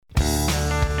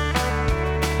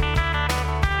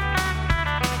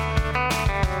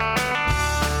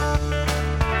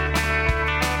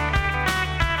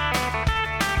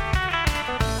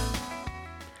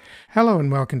Hello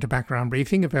and welcome to Background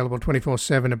Briefing, available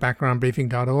 24/7 at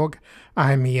backgroundbriefing.org.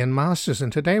 I'm Ian Masters,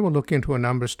 and today we'll look into a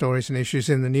number of stories and issues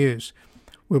in the news.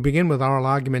 We'll begin with oral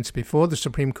arguments before the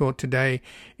Supreme Court today,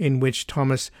 in which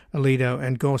Thomas, Alito,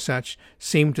 and Gorsuch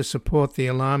seem to support the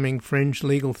alarming fringe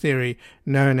legal theory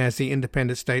known as the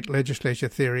independent state legislature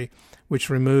theory,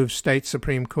 which removes state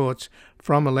Supreme Courts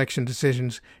from election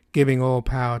decisions, giving all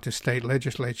power to state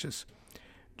legislatures.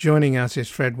 Joining us is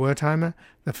Fred Wertheimer,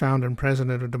 the founder and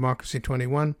president of Democracy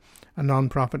 21, a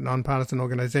non-profit, nonpartisan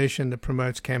organization that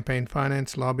promotes campaign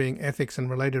finance, lobbying, ethics, and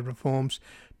related reforms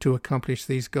to accomplish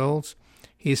these goals.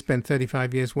 He has spent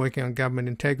 35 years working on government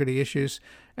integrity issues,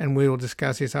 and we will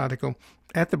discuss his article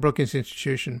at the Brookings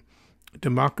Institution,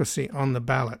 Democracy on the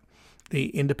Ballot. The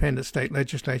independent state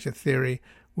legislature theory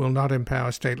will not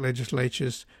empower state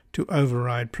legislatures to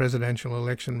override presidential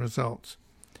election results.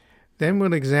 Then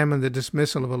we'll examine the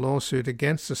dismissal of a lawsuit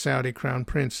against the Saudi Crown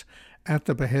Prince at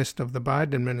the behest of the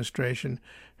Biden administration,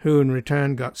 who in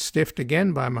return got stiffed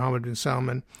again by Mohammed bin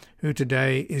Salman, who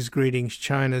today is greeting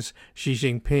China's Xi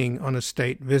Jinping on a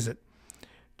state visit.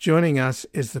 Joining us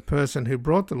is the person who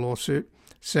brought the lawsuit,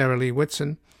 Sarah Lee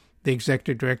Whitson, the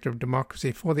Executive Director of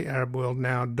Democracy for the Arab World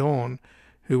Now, Dawn,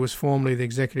 who was formerly the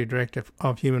Executive Director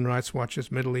of Human Rights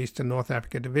Watch's Middle East and North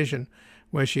Africa Division,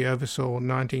 where she oversaw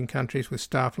 19 countries with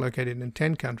staff located in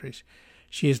 10 countries.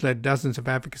 She has led dozens of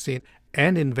advocacy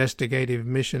and investigative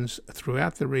missions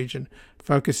throughout the region,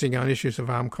 focusing on issues of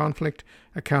armed conflict,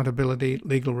 accountability,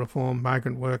 legal reform,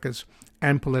 migrant workers,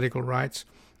 and political rights,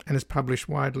 and has published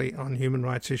widely on human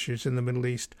rights issues in the Middle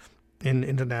East in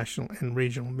international and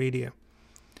regional media.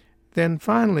 Then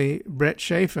finally, Brett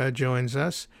Schaefer joins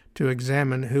us to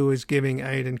examine who is giving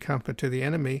aid and comfort to the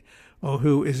enemy, or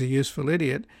who is a useful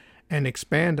idiot, and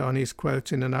expand on his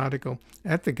quotes in an article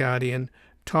at The Guardian,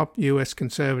 Top U.S.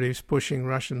 Conservatives Pushing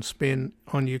Russian Spin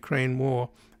on Ukraine War,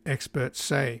 Experts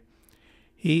Say.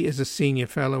 He is a senior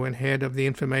fellow and head of the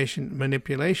information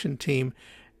manipulation team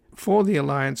for the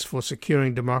Alliance for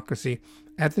Securing Democracy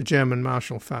at the German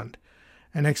Marshall Fund,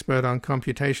 an expert on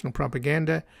computational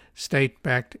propaganda,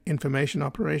 state-backed information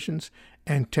operations,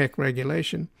 and tech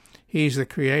regulation. He's the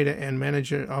creator and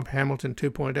manager of Hamilton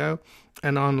 2.0,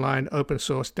 an online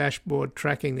open-source dashboard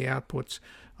tracking the outputs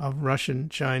of Russian,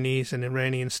 Chinese, and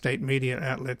Iranian state media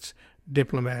outlets,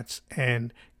 diplomats,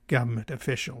 and government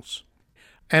officials.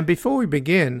 And before we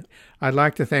begin, I'd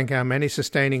like to thank our many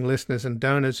sustaining listeners and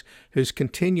donors whose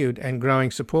continued and growing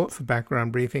support for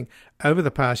Background Briefing over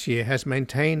the past year has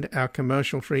maintained our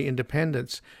commercial-free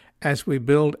independence as we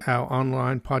build our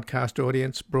online podcast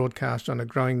audience, broadcast on a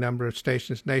growing number of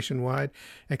stations nationwide,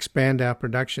 expand our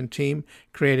production team,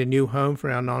 create a new home for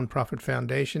our nonprofit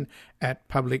foundation at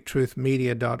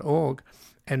publictruthmedia.org,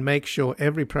 and make sure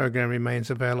every program remains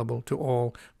available to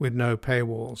all with no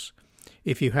paywalls.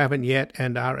 If you haven't yet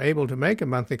and are able to make a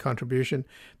monthly contribution,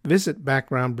 visit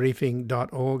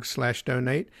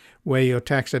backgroundbriefing.org/donate, where your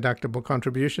tax-deductible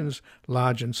contributions,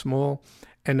 large and small,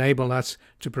 enable us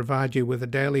to provide you with a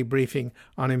daily briefing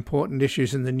on important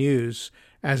issues in the news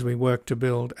as we work to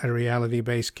build a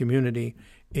reality-based community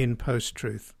in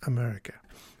post-truth America.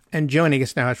 And joining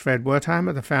us now is Fred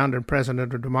Wertheimer, the founder and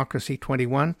president of Democracy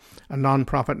 21, a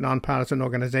non-profit, nonpartisan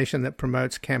organization that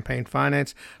promotes campaign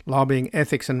finance, lobbying,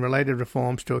 ethics, and related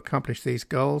reforms to accomplish these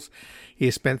goals. He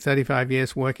has spent 35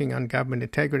 years working on government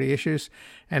integrity issues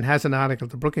and has an article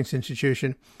at the Brookings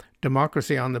Institution,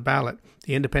 Democracy on the Ballot.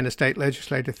 The independent state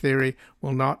legislature theory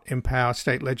will not empower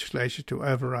state legislatures to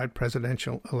override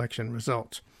presidential election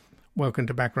results. Welcome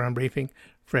to Background Briefing,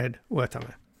 Fred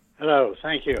Wertheimer. Hello,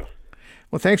 thank you.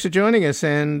 Well, thanks for joining us.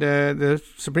 And the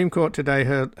Supreme Court today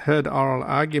heard oral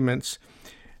arguments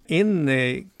in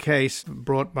the case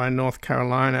brought by North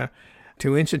Carolina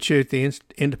to institute the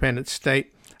independent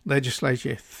state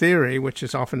legislature theory, which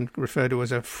is often referred to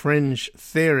as a fringe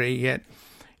theory, yet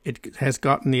it has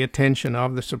gotten the attention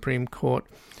of the Supreme Court.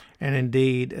 And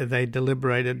indeed, they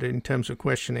deliberated in terms of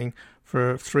questioning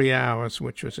for 3 hours,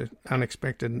 which was an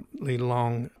unexpectedly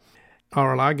long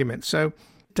oral argument. So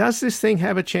does this thing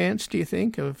have a chance, do you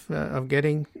think, of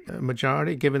getting a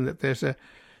majority, given that there's a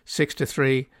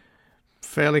 6-3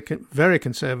 very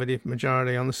conservative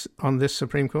majority on this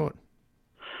Supreme Court?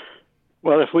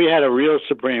 Well, if we had a real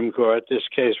Supreme Court, this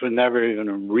case would never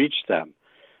even reach them.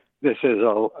 This is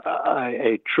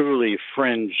a truly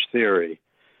fringe theory.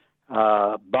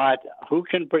 But who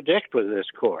can predict with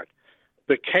this court?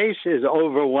 The case is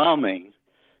overwhelming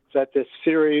that this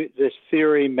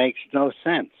theory makes no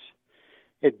sense.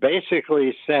 It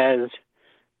basically says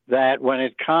that when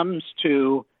it comes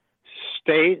to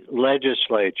state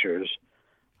legislatures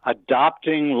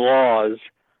adopting laws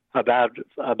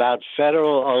about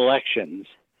federal elections,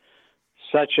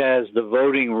 such as the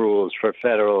voting rules for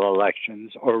federal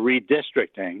elections or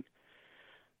redistricting,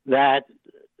 that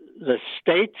the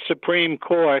state Supreme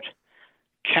Court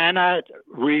cannot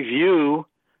review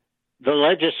the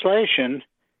legislation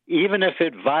even if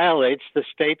it violates the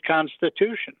state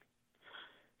constitution.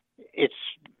 It's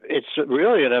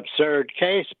really an absurd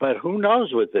case, but who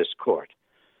knows with this court?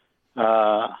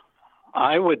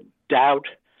 I would doubt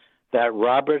that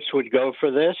Roberts would go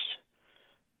for this,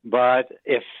 but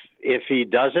if he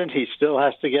doesn't, he still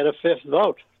has to get a fifth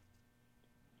vote.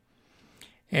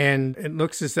 And it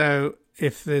looks as though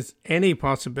if there's any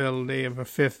possibility of a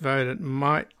fifth vote, it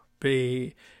might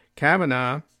be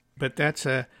Kavanaugh, but that's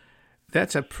a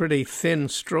pretty thin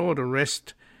straw to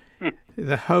rest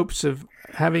the hopes of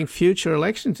having future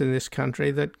elections in this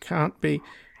country that can't be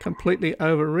completely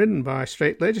overridden by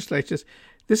state legislatures.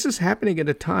 This is happening at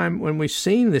a time when we've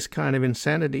seen this kind of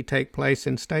insanity take place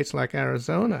in states like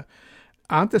Arizona.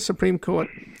 Aren't the Supreme Court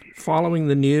following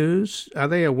the news? Are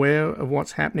they aware of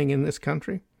what's happening in this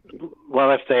country?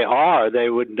 Well, if they are, they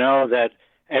would know that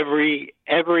every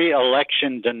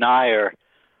election denier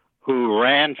who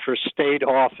ran for state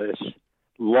office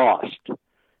lost,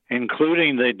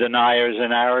 including the deniers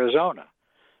in Arizona.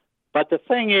 But the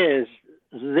thing is,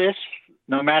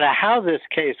 no matter how this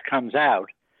case comes out,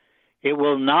 it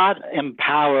will not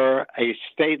empower a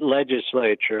state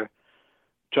legislature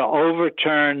to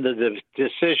overturn the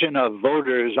decision of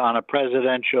voters on a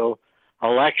presidential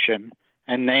election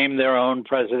and name their own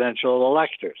presidential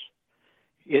electors.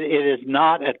 It is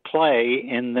not at play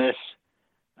in this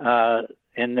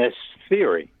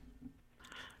theory.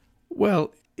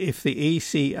 Well, if the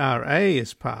ECRA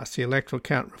is passed, the Electoral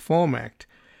Count Reform Act,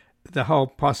 the whole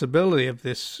possibility of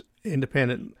this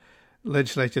independent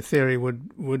legislature theory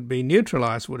would be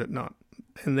neutralized, would it not?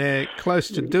 And they're close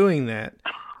to doing that.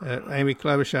 Amy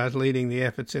Klobuchar is leading the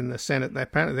efforts in the Senate.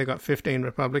 Apparently they've got 15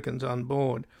 Republicans on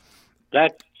board.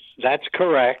 That's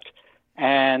correct,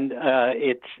 and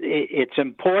it's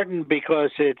important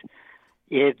because it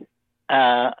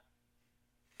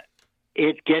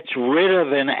gets rid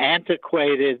of an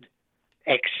antiquated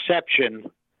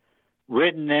exception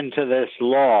written into this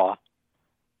law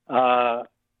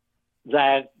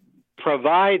that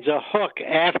provides a hook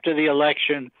after the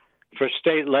election for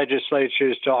state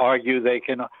legislatures to argue they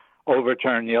can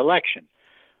overturn the election.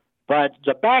 But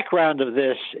the background of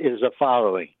this is the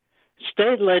following.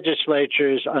 State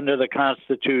legislatures under the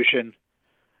Constitution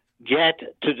get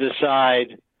to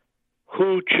decide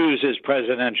who chooses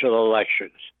presidential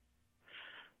elections.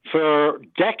 For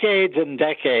decades and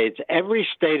decades, every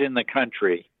state in the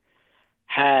country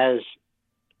has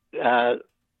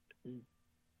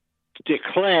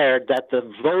declared that the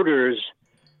voters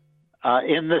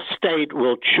in the state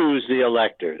will choose the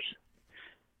electors.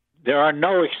 There are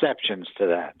no exceptions to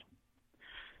that.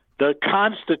 The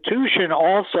Constitution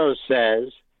also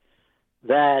says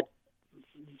that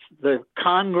the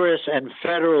Congress and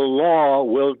federal law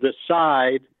will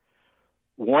decide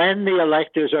when the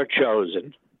electors are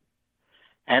chosen,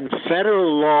 and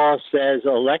federal law says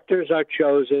electors are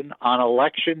chosen on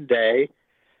election day,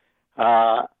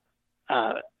 and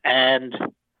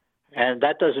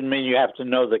that doesn't mean you have to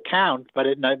know the count, but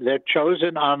they're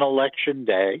chosen on election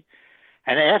day.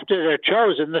 And after they're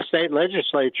chosen, the state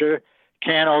legislature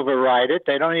can't override it.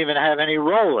 They don't even have any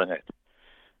role in it.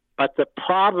 But the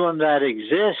problem that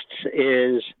exists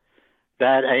is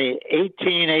that a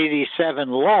 1887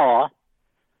 law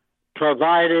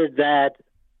provided that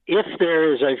if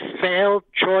there is a failed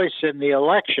choice in the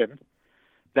election,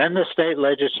 then the state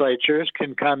legislatures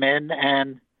can come in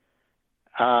and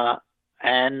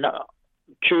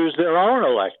choose their own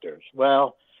electors.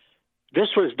 Well,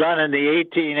 this was done in the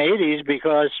 1880s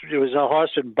because it was a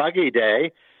horse and buggy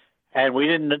day, and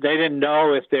they didn't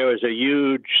know if there was a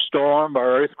huge storm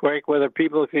or earthquake whether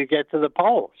people could get to the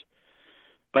polls.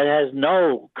 But it has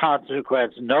no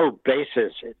consequence, no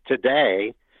basis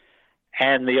today,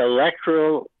 and the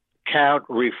Electoral Count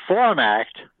Reform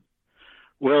Act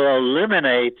will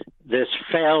eliminate this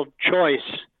failed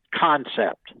choice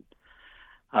concept.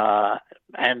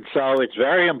 And so it's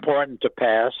very important to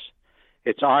pass.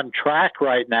 It's on track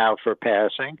right now for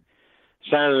passing.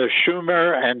 Senator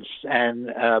Schumer and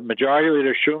Majority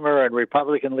Leader Schumer and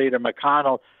Republican Leader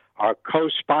McConnell are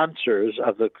co-sponsors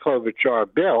of the Klobuchar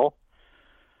bill.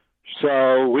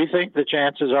 So we think the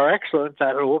chances are excellent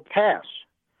that it will pass.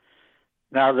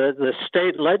 Now, the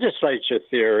state legislature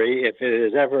theory, if it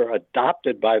is ever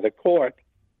adopted by the court,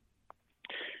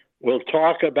 will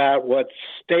talk about what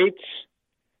states'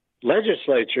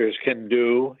 legislatures can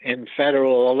do in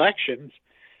federal elections,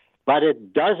 but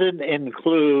it doesn't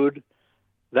include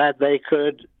that they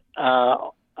could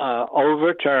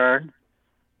overturn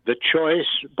the choice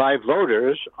by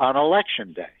voters on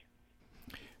Election Day.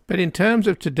 But in terms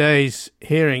of today's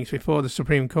hearings before the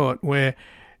Supreme Court, where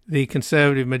the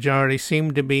conservative majority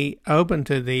seemed to be open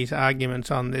to these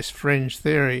arguments on this fringe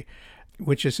theory,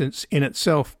 which is in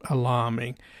itself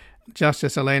alarming,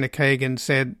 Justice Elena Kagan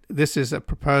said this is a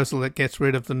proposal that gets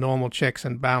rid of the normal checks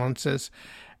and balances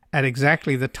at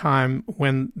exactly the time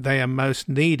when they are most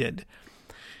needed.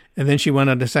 And then she went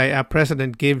on to say, our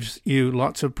precedent gives you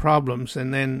lots of problems.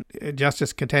 And then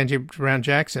Justice Ketanji Brown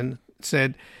Jackson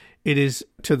said, it is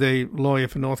to the lawyer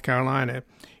for North Carolina,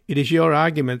 it is your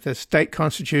argument that state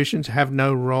constitutions have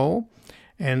no role.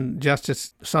 And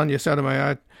Justice Sonia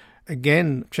Sotomayor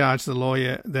again charged the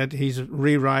lawyer that he's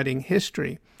rewriting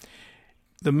history.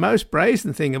 The most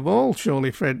brazen thing of all,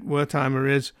 surely, Fred Wertheimer,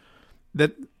 is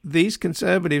that these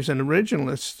conservatives and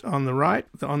originalists on the right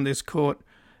on this court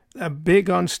are big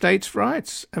on states'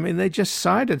 rights. I mean, they just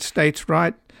cited states'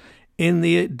 right in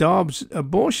the Dobbs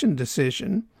abortion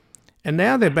decision, and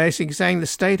now they're basically saying the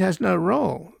state has no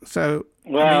role. So,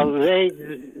 well,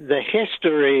 the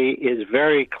history is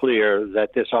very clear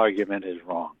that this argument is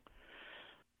wrong.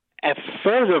 And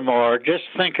furthermore, just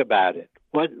think about it.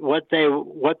 What they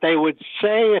would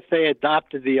say if they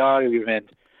adopted the argument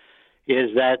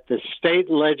is that the state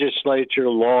legislature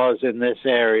laws in this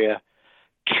area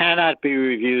cannot be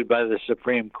reviewed by the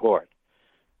Supreme Court.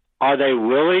 Are they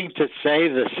willing to say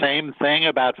the same thing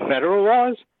about federal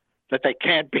laws, that they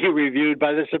can't be reviewed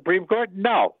by the Supreme Court?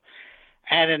 No.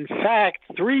 And in fact,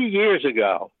 3 years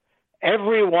ago,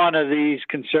 every one of these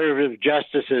conservative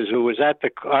justices who was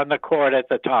on the court at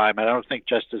the time, I don't think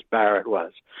Justice Barrett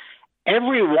was,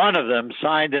 every one of them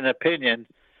signed an opinion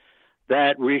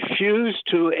that refused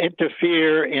to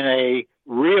interfere in a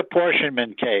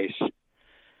reapportionment case.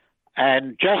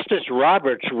 And Justice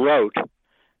Roberts wrote,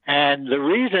 and the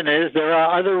reason is there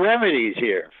are other remedies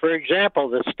here. For example,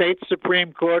 the state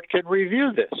Supreme Court can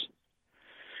review this.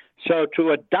 So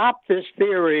to adopt this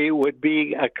theory would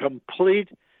be a complete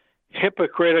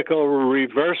hypocritical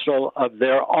reversal of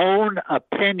their own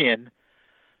opinion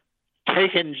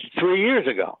taken 3 years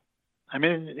ago. I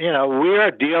mean, we're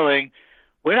not dealing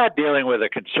with a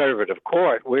conservative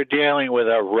court. We're dealing with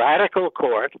a radical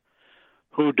court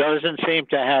who doesn't seem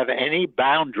to have any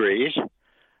boundaries.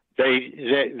 They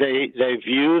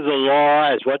view the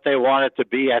law as what they want it to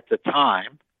be at the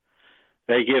time.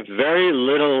 They give very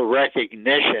little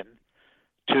recognition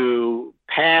to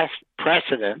past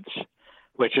precedents,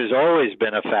 which has always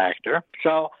been a factor.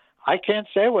 So I can't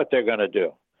say what they're going to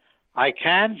do. I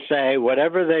can say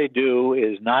whatever they do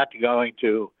is not going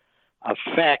to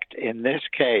affect, in this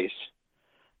case,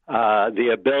 the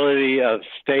ability of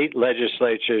state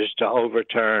legislatures to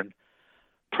overturn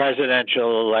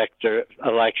presidential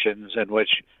elections in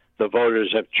which the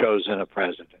voters have chosen a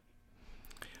president.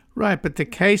 Right, but the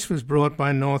case was brought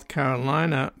by North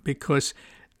Carolina because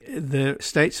the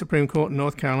state Supreme Court in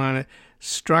North Carolina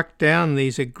struck down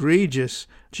these egregious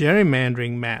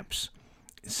gerrymandering maps.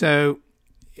 So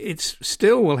it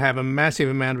still will have a massive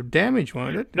amount of damage,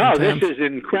 won't it? No, this is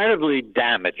incredibly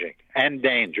damaging and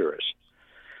dangerous.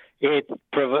 It,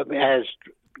 as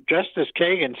Justice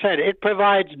Kagan said, it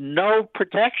provides no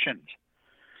protections.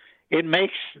 It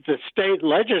makes the state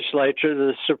legislature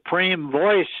the supreme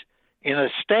voice in a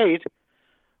state,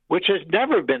 which has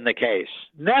never been the case,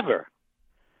 never.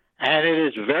 And it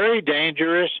is very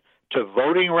dangerous to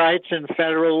voting rights in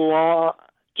federal law,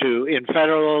 in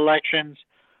federal elections,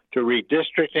 to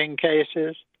redistricting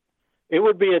cases. It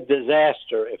would be a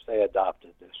disaster if they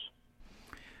adopted this.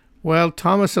 Well,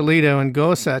 Thomas Alito and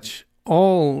Gorsuch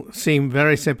all seem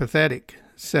very sympathetic.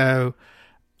 So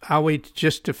are we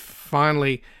just to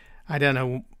finally, I don't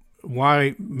know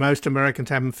why most Americans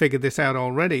haven't figured this out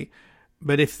already,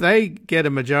 but if they get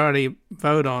a majority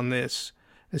vote on this,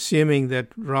 assuming that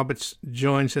Roberts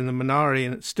joins in the minority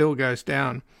and it still goes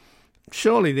down,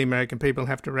 surely the American people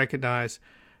have to recognize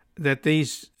that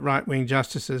these right-wing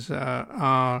justices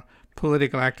are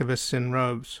political activists in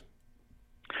robes.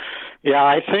 Yeah,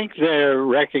 I think they're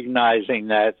recognizing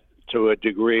that to a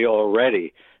degree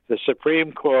already. The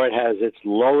Supreme Court has its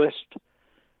lowest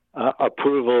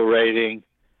approval rating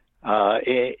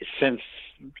since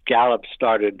Gallup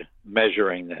started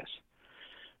measuring this.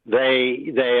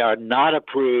 They are not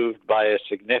approved by a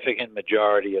significant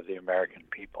majority of the American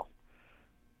people.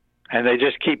 And they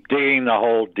just keep digging the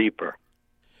hole deeper.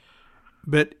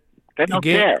 But they don't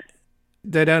care.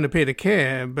 They don't appear to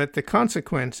care, but the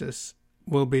consequences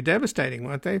will be devastating,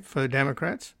 won't they, for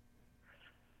Democrats?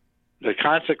 The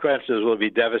consequences will be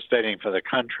devastating for the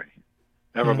country.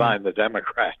 Never mind the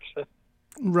Democrats.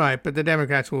 Right, but the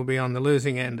Democrats will be on the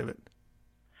losing end of it.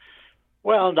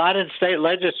 Well, not in state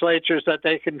legislatures that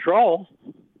they control.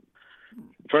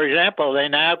 For example, they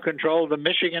now control the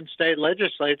Michigan state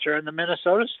legislature and the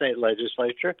Minnesota state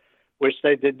legislature, which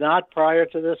they did not prior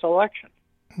to this election.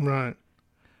 Right.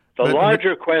 The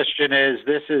larger question is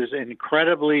this is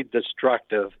incredibly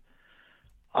destructive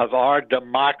of our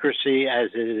democracy as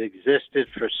it existed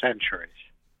for centuries.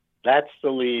 That's the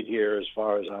lead here as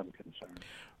far as I'm concerned.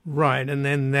 Right, and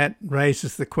then that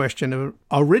raises the question of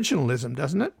originalism,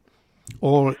 doesn't it?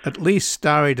 Or at least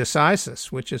stare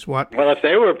decisis, which is what... Well, if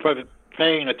they were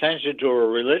paying attention to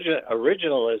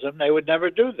originalism, they would never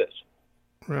do this.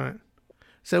 Right.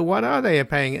 So what are they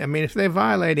paying? I mean, if they're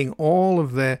violating all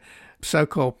of their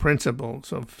so-called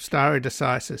principles of stare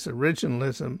decisis,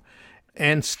 originalism,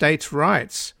 and states'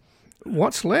 rights,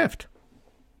 what's left?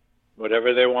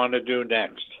 Whatever they want to do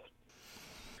next.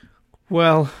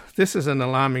 Well, this is an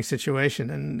alarming situation,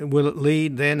 and will it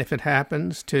lead then, if it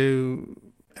happens, to,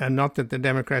 and not that the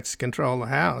Democrats control the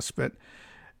House, but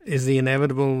is the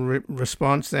inevitable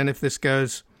response then, if this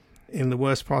goes in the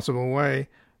worst possible way,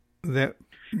 that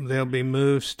there'll be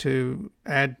moves to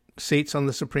add seats on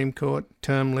the Supreme Court,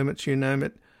 term limits, you name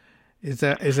it? Is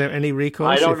there any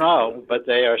recourse? I don't know, but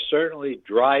they are certainly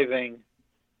driving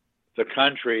the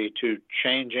country to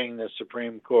changing the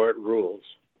Supreme Court rules.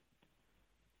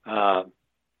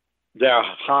 Their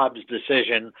Hobbs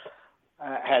decision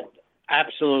had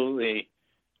absolutely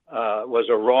was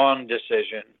a wrong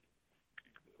decision,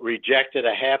 rejected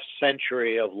a half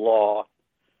century of law.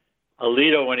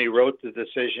 Alito, when he wrote the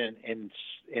decision,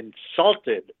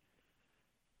 insulted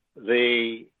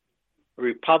the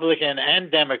Republican and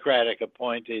Democratic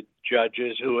appointed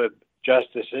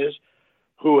justices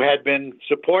who had been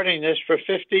supporting this for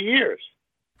 50 years.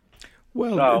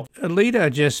 Well,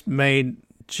 Alito just made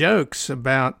jokes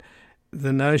about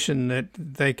the notion that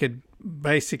they could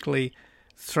basically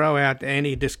throw out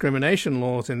anti-discrimination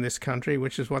laws in this country,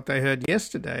 which is what they heard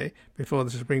yesterday before the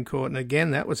Supreme Court. And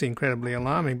again, that was incredibly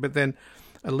alarming. But then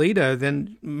Alito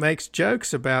then makes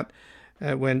jokes about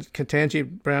when Ketanji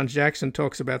Brown Jackson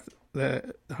talks about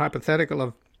the hypothetical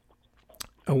of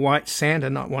a white Santa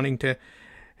not wanting to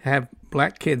have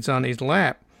black kids on his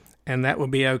lap, and that would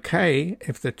be okay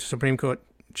if the Supreme Court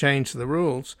changed the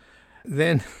rules.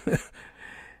 Then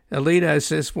Alito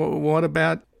says, well, what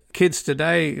about kids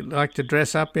today like to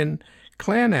dress up in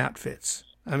Klan outfits?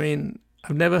 I mean,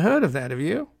 I've never heard of that. Have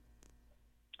you?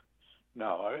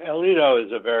 No, Alito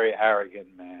is a very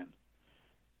arrogant man.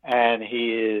 And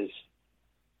he is,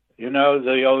 you know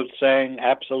the old saying,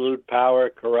 absolute power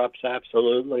corrupts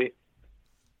absolutely?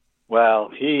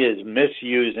 Well, he is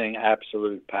misusing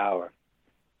absolute power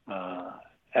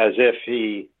as if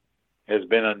he has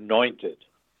been anointed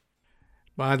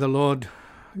by the Lord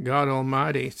God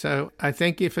Almighty. So I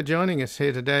thank you for joining us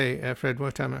here today, Fred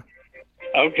Wertheimer.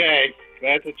 Okay,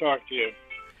 glad to talk to you.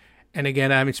 And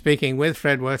again, I'm speaking with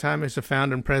Fred Wertheimer, who's the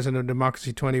founder and president of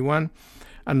Democracy 21,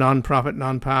 a non-profit,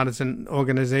 non-partisan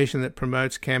organization that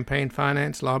promotes campaign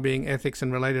finance, lobbying, ethics,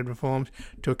 and related reforms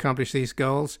to accomplish these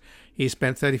goals. He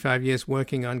spent 35 years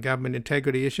working on government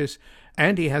integrity issues,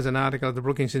 and he has an article at the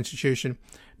Brookings Institution,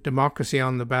 Democracy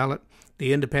on the Ballot,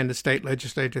 the independent state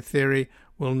legislature theory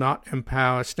will not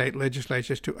empower state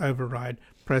legislatures to override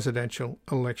presidential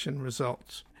election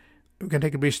results. We're going to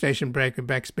take a brief station break. We're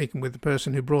back speaking with the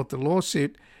person who brought the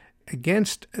lawsuit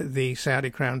against the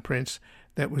Saudi Crown Prince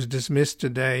that was dismissed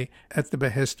today at the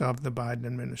behest of the Biden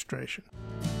administration.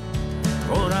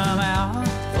 Vote 'em out,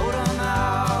 vote 'em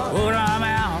out, vote 'em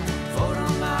out, vote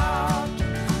 'em out.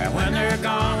 And when they're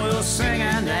gone, we'll sing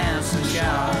and dance and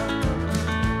shout.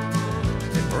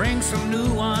 Bring some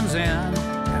new ones in,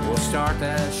 and we'll start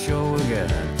that show again.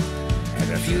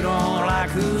 And if you don't like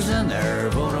who's in there,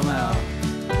 vote 'em out.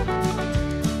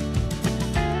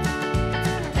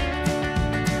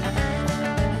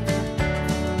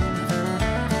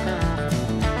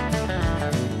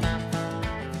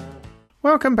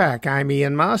 Welcome back. I'm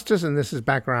Ian Masters, and this is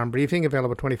Background Briefing,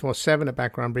 available 24/7 at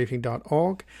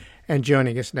backgroundbriefing.org. And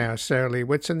joining us now is Sarah Lee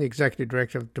Whitson, the Executive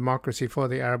Director of Democracy for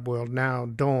the Arab World Now,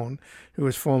 DAWN, who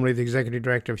was formerly the Executive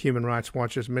Director of Human Rights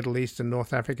Watch's Middle East and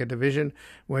North Africa Division,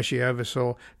 where she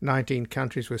oversaw 19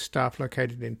 countries with staff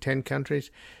located in 10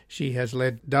 countries. She has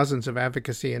led dozens of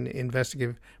advocacy and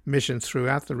investigative missions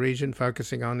throughout the region,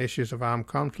 focusing on issues of armed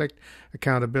conflict,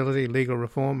 accountability, legal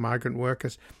reform, migrant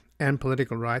workers, and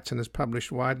political rights, and has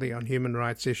published widely on human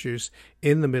rights issues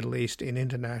in the Middle East in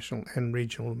international and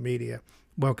regional media.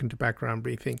 Welcome to Background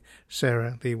Briefing,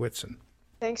 Sarah Lee Whitson.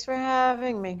 Thanks for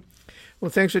having me. Well,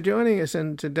 thanks for joining us.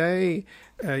 And today,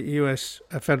 U.S.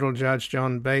 Federal Judge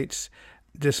John Bates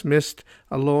dismissed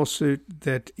a lawsuit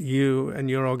that you and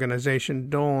your organization,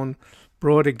 DAWN,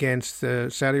 brought against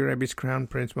Saudi Arabia's Crown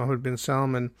Prince Mohammed bin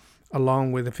Salman,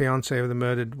 along with the fiancé of the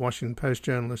murdered Washington Post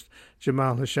journalist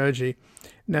Jamal Khashoggi.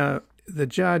 Now, the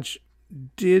judge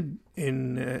did,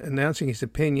 in announcing his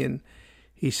opinion,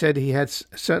 he said he had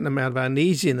a certain amount of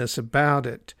uneasiness about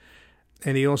it,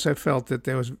 and he also felt that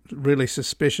there was really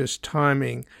suspicious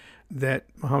timing that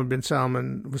Mohammed bin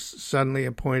Salman was suddenly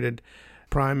appointed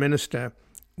prime minister,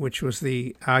 which was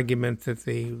the argument that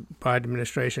the Biden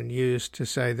administration used to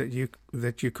say that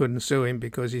you couldn't sue him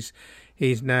because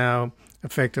he's now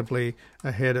effectively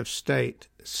a head of state.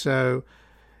 So,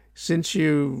 since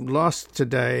you lost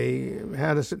today,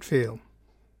 how does it feel?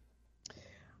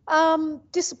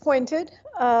 Disappointed.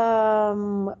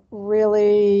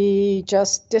 Really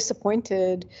just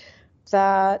disappointed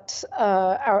that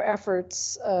our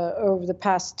efforts over the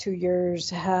past 2 years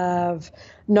have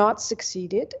not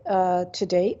succeeded to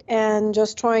date, and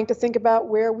just trying to think about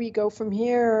where we go from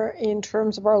here in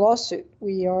terms of our lawsuit.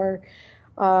 We are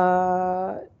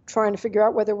trying to figure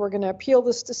out whether we're going to appeal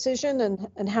this decision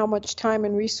and how much time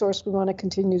and resource we want to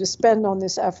continue to spend on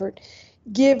this effort,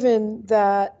 given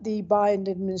that the Biden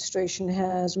administration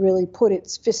has really put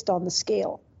its fist on the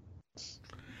scale.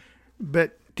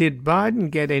 But did Biden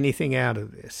get anything out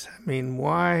of this? I mean,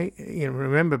 why?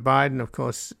 Remember Biden, of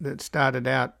course, that started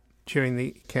out during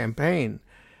the campaign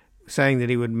saying that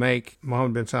he would make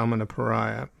Mohammed bin Salman a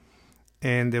pariah,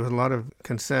 and there was a lot of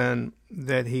concern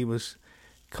that he was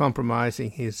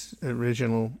compromising his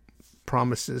original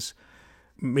promises,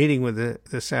 meeting with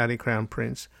the Saudi Crown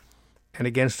Prince, and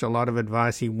against a lot of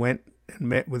advice, he went and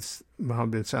met with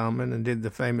Mohammed bin Salman and did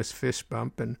the famous fist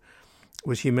bump and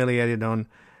was humiliated on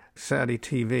Saudi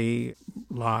TV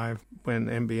live when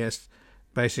MBS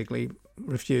basically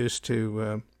refused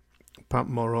to pump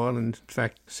more oil and, in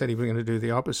fact, said he was going to do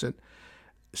the opposite.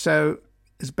 So,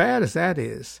 as bad as that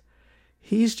is,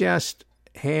 he's just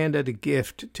handed a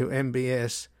gift to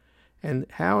MBS. And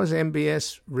how has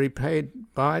MBS repaid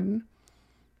Biden?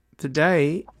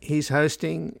 Today, he's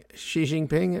hosting Xi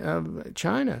Jinping of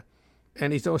China,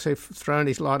 and he's also thrown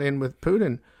his lot in with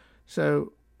Putin.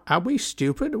 So, are we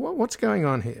stupid? What's going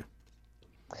on here?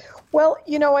 Well,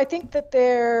 I think that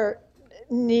there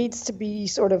needs to be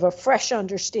sort of a fresh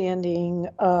understanding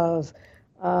of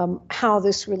how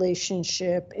this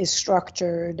relationship is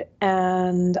structured.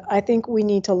 And I think we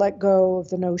need to let go of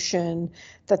the notion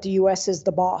that the U.S. is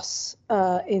the boss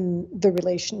in the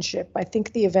relationship. I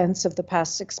think the events of the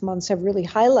past 6 months have really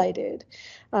highlighted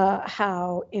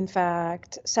how, in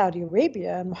fact, Saudi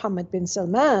Arabia and Mohammed bin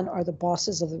Salman are the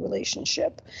bosses of the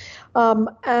relationship.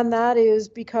 And that is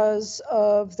because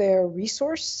of their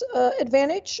resource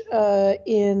advantage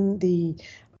in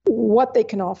what they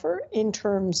can offer in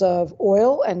terms of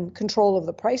oil and control of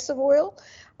the price of oil,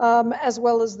 as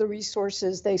well as the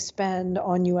resources they spend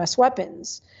on U.S.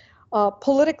 weapons.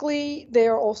 Politically, they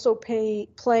are also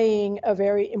playing a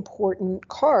very important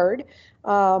card.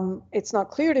 It's not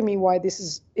clear to me why this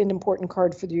is an important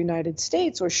card for the United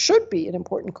States, or should be an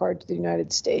important card to the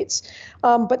United States.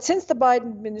 But since the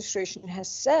Biden administration has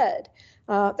said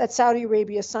that Saudi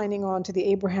Arabia signing on to the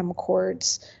Abraham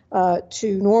Accords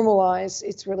to normalize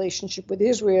its relationship with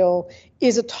Israel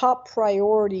is a top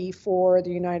priority for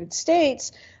the United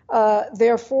States,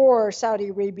 therefore Saudi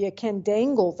Arabia can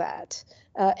dangle that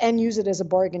and use it as a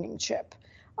bargaining chip.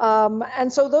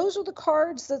 And so those are the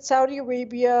cards that Saudi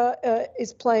Arabia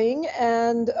is playing,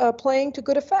 and playing to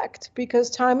good effect, because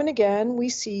time and again we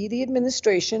see the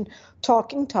administration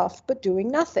talking tough but doing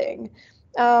nothing.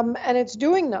 And it's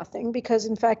doing nothing because,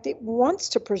 in fact, it wants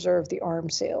to preserve the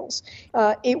arms sales.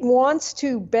 It wants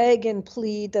to beg and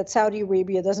plead that Saudi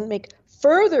Arabia doesn't make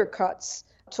further cuts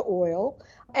to oil.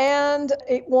 And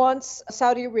it wants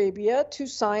Saudi Arabia to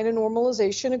sign a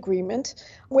normalization agreement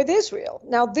with Israel.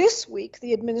 Now, this week,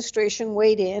 the administration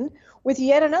weighed in with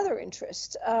yet another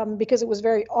interest, because it was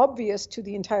very obvious to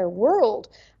the entire world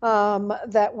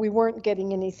that we weren't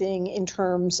getting anything in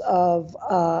terms of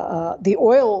the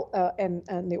oil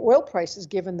and the oil prices,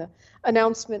 given the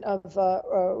announcement of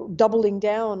doubling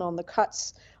down on the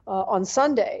cuts on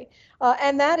Sunday.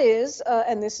 And that is,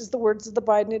 and this is the words of the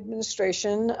Biden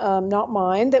administration, not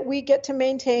mine, that we get to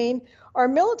maintain our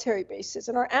military bases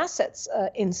and our assets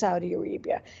in Saudi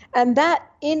Arabia. And that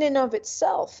in and of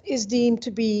itself is deemed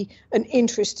to be an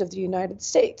interest of the United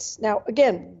States. Now,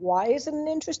 again, why is it an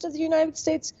interest of the United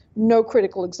States? No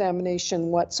critical examination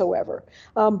whatsoever.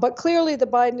 But clearly the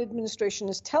Biden administration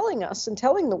is telling us and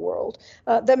telling the world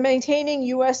that maintaining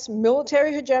U.S.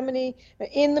 military hegemony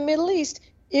in the Middle East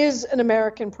is an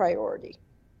American priority.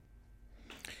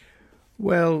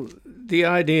 Well, the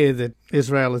idea that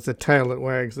Israel is the tail that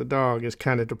wags the dog is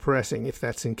kind of depressing, if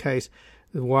that's the case.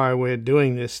 why we're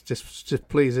doing this just to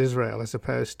please Israel as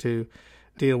opposed to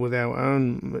deal with our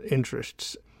own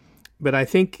interests. But I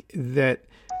think that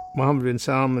Mohammed bin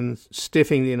Salman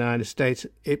stiffing the United States,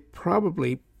 it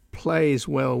probably plays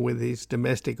well with his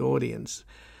domestic audience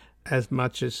as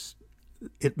much as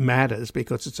it matters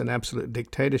because it's an absolute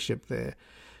dictatorship there.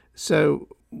 So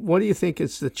what do you think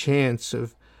is the chance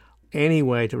of any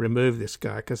way to remove this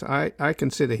guy? Because I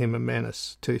consider him a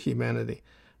menace to humanity,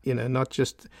 not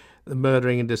just the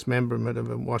murdering and dismemberment of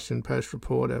a Washington Post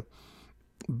reporter,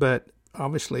 but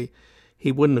obviously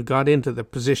he wouldn't have got into the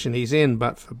position he's in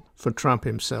but for Trump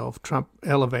himself. Trump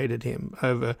elevated him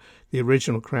over the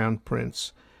original Crown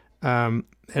Prince, and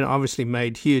obviously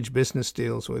made huge business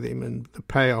deals with him, and the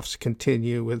payoffs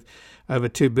continue with over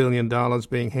 $2 billion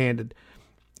being handed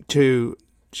to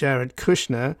Jared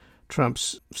Kushner,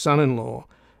 Trump's son-in-law,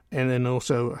 and then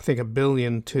also, I think, $1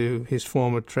 billion to his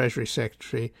former Treasury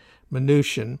Secretary,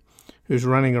 Mnuchin, who's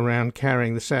running around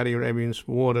carrying the Saudi Arabians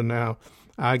water now,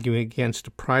 arguing against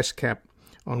a price cap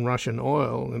on Russian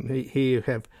oil. And here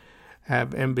you have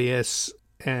MBS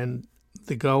and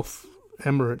the Gulf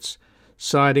Emirates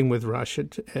siding with Russia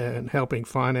and helping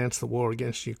finance the war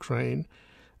against Ukraine.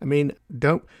 I mean,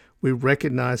 don't we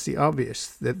recognize the obvious,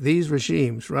 that these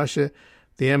regimes, Russia,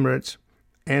 the Emirates,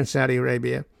 and Saudi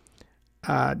Arabia,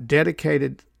 are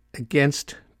dedicated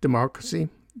against democracy.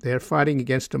 They're fighting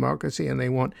against democracy, and they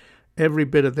want every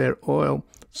bit of their oil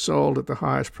sold at the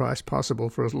highest price possible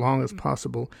for as long as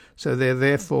possible. So they're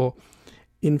therefore,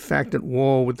 in fact, at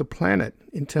war with the planet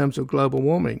in terms of global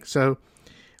warming. So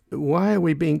why are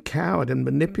we being cowed and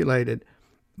manipulated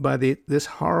by this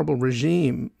horrible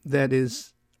regime that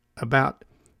is about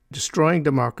destroying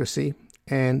democracy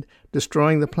and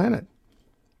destroying the planet?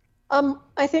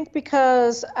 I think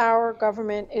because our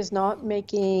government is not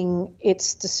making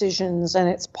its decisions and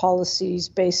its policies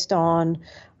based on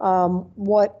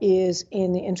what is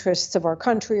in the interests of our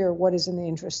country or what is in the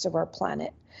interests of our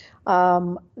planet.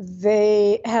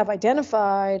 They have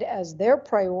identified as their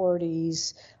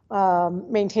priorities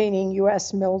maintaining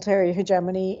U.S. military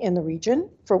hegemony in the region,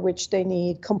 for which they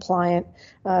need compliant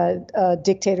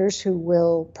dictators who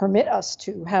will permit us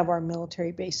to have our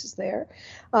military bases there.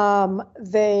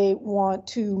 They want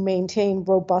to maintain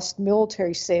robust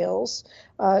military sales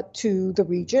to the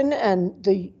region,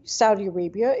 and Saudi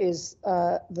Arabia is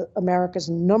America's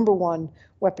number one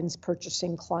weapons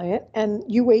purchasing client, and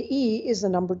UAE is the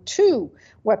number 2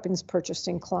 weapons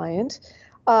purchasing client.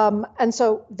 And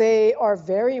so they are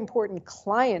very important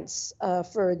clients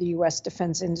for the U.S.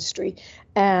 defense industry.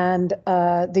 And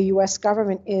the U.S.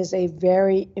 government is a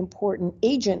very important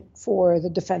agent for the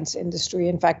defense industry.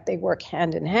 In fact, they work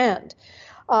hand in hand.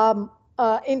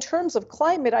 In terms of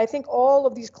climate, I think all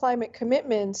of these climate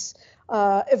commitments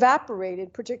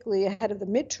evaporated, particularly ahead of the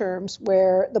midterms,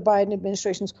 where the Biden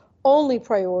administration's only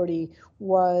priority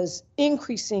was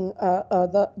increasing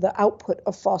the output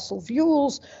of fossil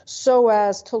fuels so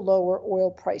as to lower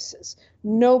oil prices.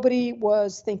 Nobody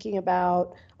was thinking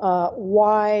about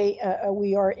why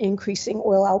we are increasing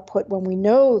oil output when we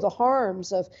know the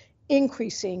harms of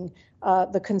increasing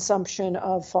the consumption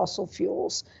of fossil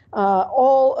fuels.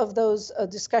 All of those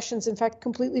discussions, in fact,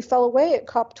 completely fell away at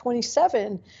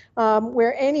COP27,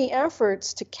 where any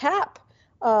efforts to cap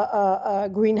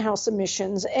greenhouse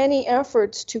emissions, any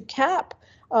efforts to cap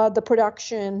the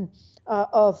production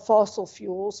of fossil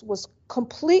fuels was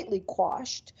completely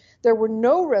quashed. There were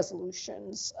no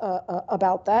resolutions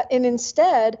about that, and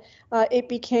instead it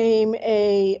became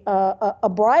a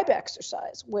bribe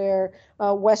exercise where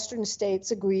Western states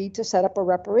agreed to set up a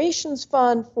reparations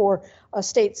fund for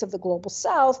states of the global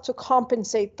South to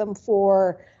compensate them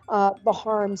for the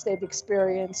harms they've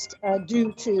experienced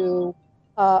due to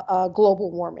global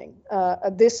warming.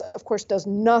 This, of course, does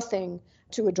nothing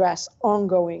to address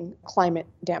ongoing climate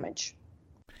damage.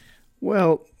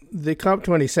 Well, the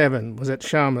COP27 was at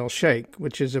Sharm el-Sheikh,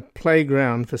 which is a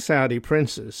playground for Saudi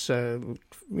princes. So,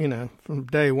 from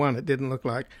day one, it didn't look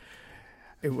like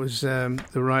it was the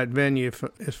right venue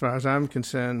as far as I'm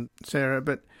concerned, Sarah.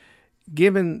 But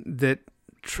given that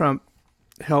Trump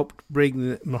helped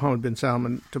bring Mohammed bin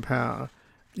Salman to power,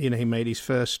 he made his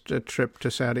first trip to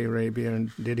Saudi Arabia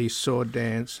and did his sword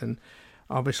dance, and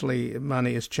obviously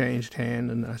money has changed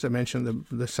hand. And as I mentioned,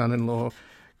 the son-in-law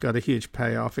got a huge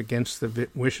payoff against the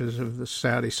wishes of the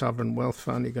Saudi Sovereign Wealth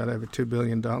Fund. He got over $2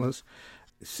 billion.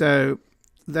 So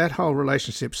that whole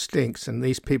relationship stinks, and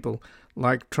these people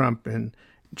like Trump and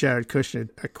Jared Kushner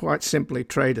are quite simply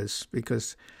traitors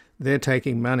because they're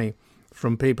taking money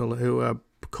from people who are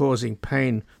causing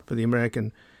pain for the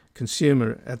American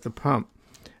consumer at the pump.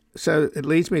 So it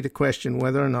leads me to question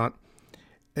whether or not,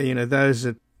 those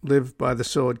that live by the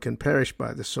sword can perish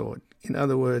by the sword. In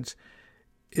other words,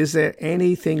 is there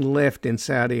anything left in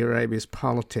Saudi Arabia's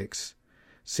politics,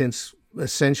 since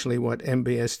essentially what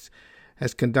MBS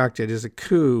has conducted is a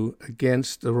coup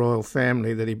against the royal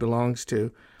family that he belongs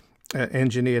to,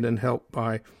 engineered and helped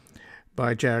by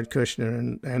Jared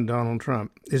Kushner and Donald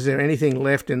Trump? Is there anything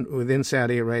left within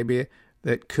Saudi Arabia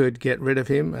that could get rid of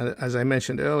him? As I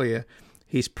mentioned earlier,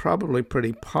 he's probably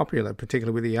pretty popular,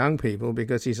 particularly with the young people,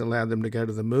 because he's allowed them to go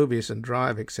to the movies and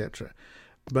drive, etc.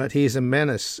 But he's a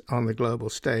menace on the global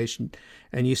stage,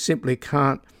 and you simply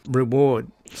can't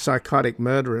reward psychotic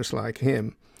murderers like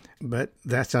him. But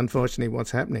that's unfortunately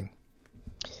what's happening.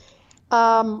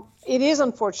 It is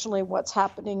unfortunately what's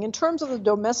happening. In terms of the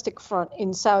domestic front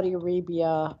in Saudi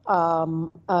Arabia,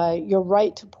 you're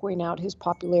right to point out his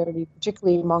popularity,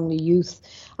 particularly among the youth,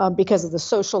 because of the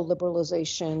social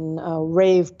liberalization,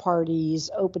 rave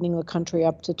parties, opening the country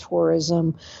up to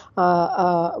tourism,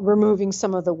 removing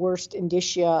some of the worst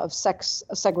indicia of sex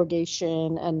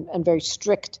segregation and very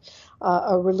strict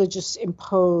religious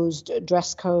imposed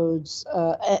dress codes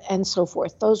and so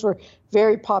forth. Those were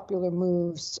very popular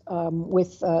moves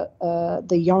with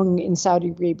the young in Saudi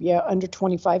Arabia under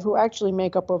 25, who actually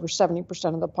make up over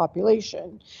 70% of the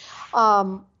population.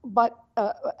 But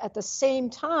at the same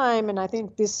time, and I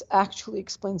think this actually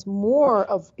explains more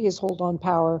of his hold on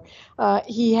power,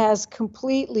 he has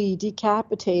completely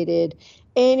decapitated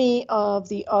any of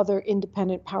the other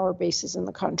independent power bases in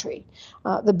the country.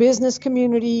 The business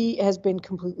community has been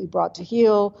completely brought to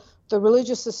heel. The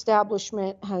religious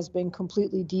establishment has been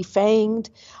completely defanged.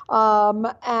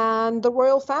 And the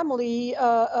royal family,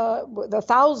 the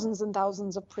thousands and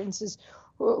thousands of princes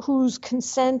whose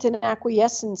consent and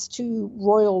acquiescence to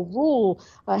royal rule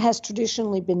has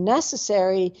traditionally been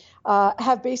necessary,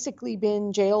 have basically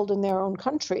been jailed in their own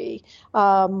country.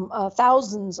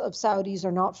 Thousands of Saudis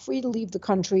are not free to leave the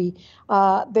country.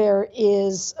 There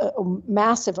is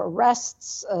massive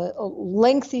arrests,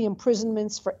 lengthy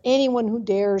imprisonments for anyone who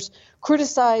dares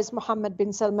criticize Mohammed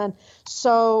bin Salman.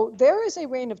 So there is a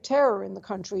reign of terror in the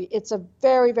country. It's a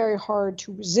very, very hard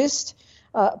to resist.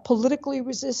 Politically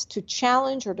resist, to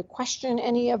challenge or to question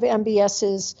any of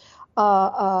MBS's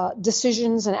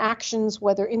decisions and actions,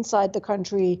 whether inside the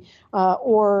country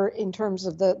or in terms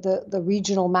of the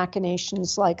regional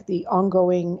machinations like the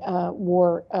ongoing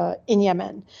war in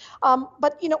Yemen.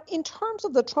 But, in terms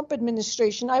of the Trump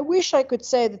administration, I wish I could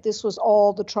say that this was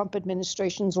all the Trump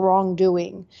administration's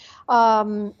wrongdoing,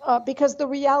 because the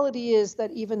reality is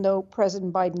that even though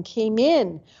President Biden came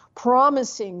in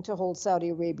promising to hold Saudi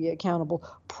Arabia accountable,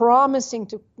 promising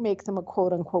to make them a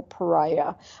quote-unquote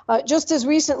pariah, just as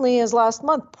recently as last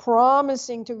month,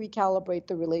 promising to recalibrate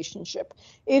the relationship,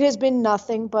 it has been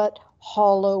nothing but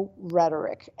hollow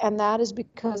rhetoric. And that is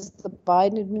because the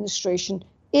Biden administration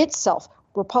itself,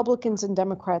 Republicans and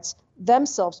Democrats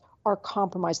themselves, are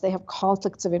compromised. They have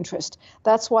conflicts of interest.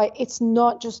 That's why it's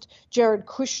not just Jared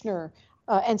Kushner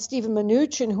and Stephen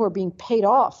Mnuchin who are being paid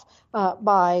off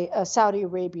by Saudi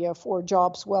Arabia for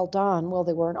jobs well done while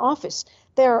they were in office.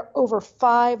 There are over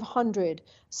 500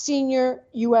 senior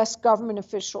U.S. government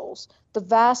officials, the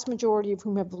vast majority of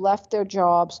whom have left their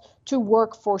jobs to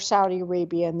work for Saudi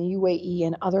Arabia and the UAE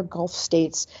and other Gulf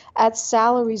states at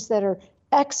salaries that are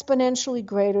exponentially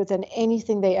greater than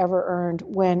anything they ever earned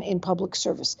when in public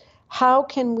service. How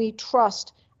can we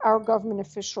trust our government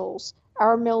officials,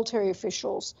 our military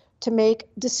officials, to make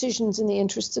decisions in the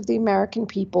interests of the American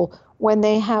people when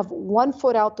they have one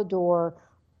foot out the door,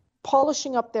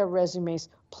 polishing up their resumes,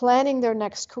 planning their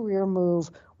next career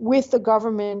move with the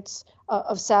governments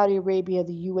of Saudi Arabia,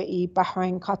 the UAE,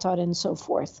 Bahrain, Qatar, and so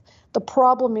forth? The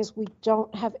problem is we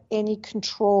don't have any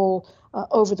control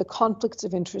over the conflicts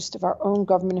of interest of our own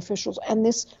government officials, and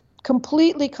this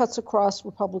completely cuts across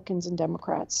Republicans and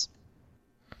Democrats.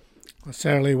 Well,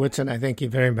 Sarah Lee Whitson, I thank you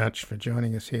very much for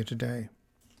joining us here today.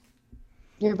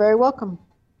 You're very welcome.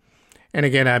 And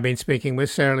again, I've been speaking with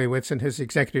Sarah Lee Whitson, who's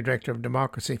Executive Director of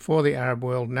Democracy for the Arab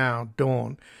World Now,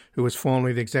 DAWN, who was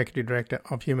formerly the Executive Director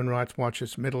of Human Rights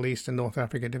Watch's Middle East and North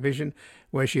Africa Division,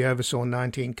 where she oversaw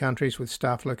 19 countries with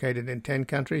staff located in 10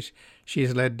 countries. She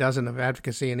has led dozens of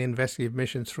advocacy and investigative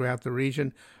missions throughout the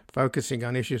region, focusing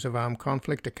on issues of armed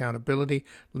conflict, accountability,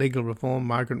 legal reform,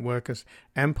 migrant workers,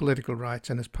 and political rights,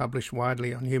 and has published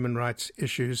widely on human rights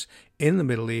issues in the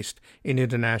Middle East in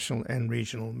international and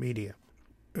regional media.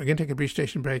 We're going to take a brief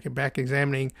station break and back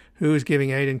examining who is giving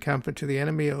aid and comfort to the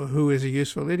enemy or who is a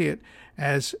useful idiot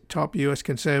as top U.S.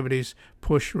 conservatives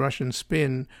push Russian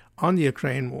spin on the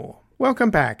Ukraine war.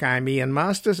 Welcome back. I'm Ian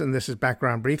Masters, and this is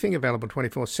Background Briefing, available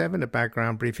 24/7 at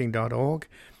backgroundbriefing.org.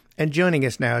 And joining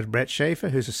us now is Brett Schaefer,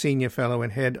 who's a senior fellow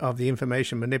and head of the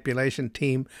information manipulation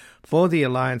team for the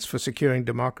Alliance for Securing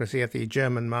Democracy at the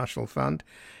German Marshall Fund,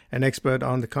 an expert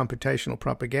on the computational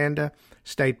propaganda,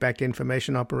 state-backed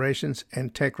information operations,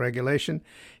 and tech regulation.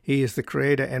 He is the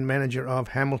creator and manager of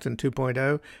Hamilton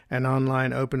 2.0, an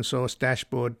online open-source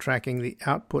dashboard tracking the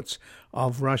outputs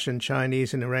of Russian,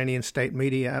 Chinese, and Iranian state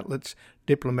media outlets,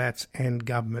 diplomats, and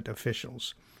government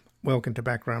officials. Welcome to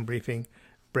Background Briefing,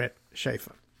 Brett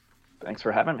Schaefer. Thanks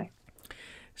for having me.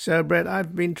 So, Brett,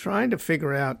 I've been trying to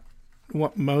figure out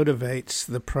what motivates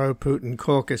the pro-Putin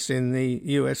caucus in the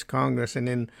U.S. Congress and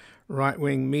in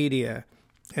right-wing media,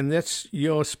 and that's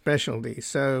your specialty.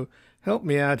 So help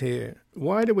me out here.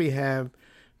 Why do we have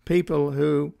people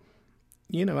who,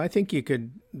 I think you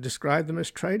could describe them as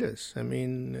traitors? I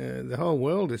mean, the whole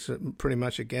world is pretty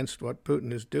much against what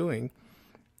Putin is doing,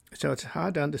 so it's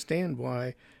hard to understand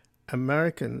why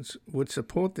Americans would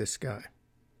support this guy.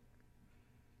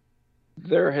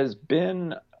 There has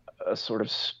been a sort of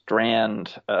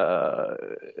strand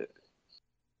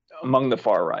among the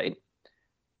far right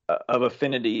of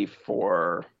affinity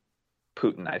for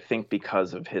Putin, I think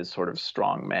because of his sort of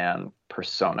strongman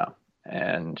persona.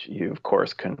 And you, of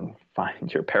course, can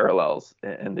find your parallels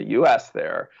in the U.S.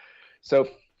 there. So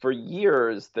for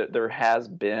years, there has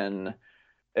been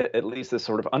at least this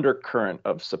sort of undercurrent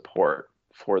of support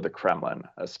for the Kremlin,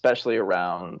 especially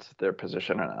around their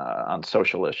position on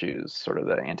social issues, sort of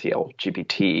the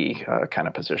anti-LGBT kind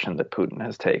of position that Putin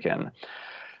has taken.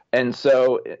 And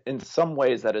so in some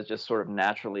ways that has just sort of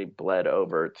naturally bled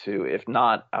over to, if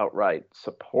not outright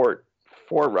support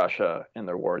for Russia in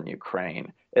their war in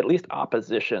Ukraine, at least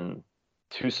opposition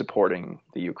to supporting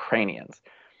the Ukrainians.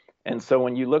 And so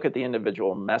when you look at the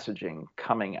individual messaging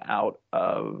coming out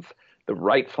of the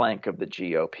right flank of the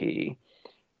GOP,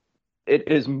 it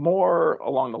is more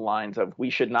along the lines of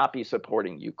we should not be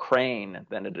supporting Ukraine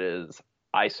than it is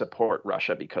I support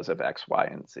Russia because of X, Y,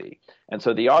 and Z. And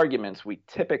so the arguments we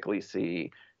typically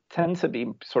see tend to be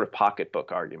sort of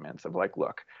pocketbook arguments of like,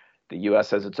 look, the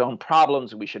U.S. has its own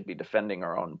problems. We should be defending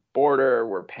our own border.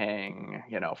 We're paying,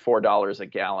 $4 a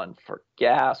gallon for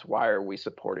gas. Why are we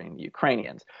supporting the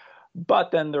Ukrainians? But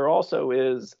then there also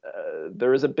is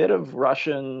there is a bit of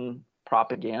Russian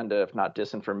propaganda, if not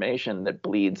disinformation, that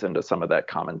bleeds into some of that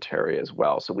commentary as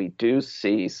well. So we do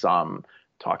see some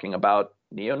talking about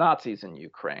neo-Nazis in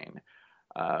Ukraine.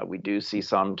 We do see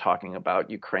some talking about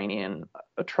Ukrainian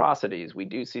atrocities. We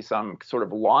do see some sort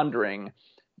of laundering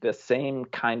the same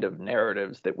kind of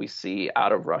narratives that we see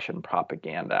out of Russian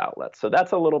propaganda outlets. So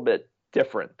that's a little bit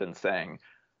different than saying,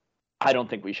 I don't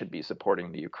think we should be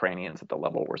supporting the Ukrainians at the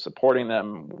level we're supporting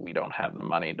them. We don't have the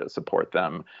money to support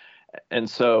them. And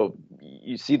so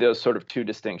you see those sort of two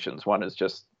distinctions. One is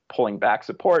just pulling back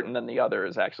support, and then the other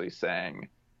is actually saying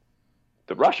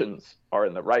the Russians are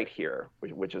in the right here,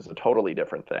 which is a totally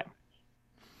different thing.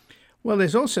 Well,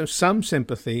 there's also some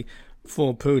sympathy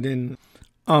for Putin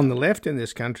on the left in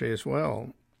this country as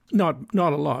well. Not a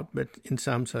lot, but in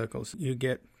some circles you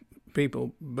get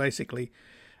people basically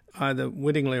either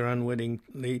wittingly or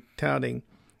unwittingly touting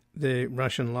the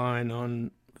Russian line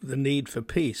on the need for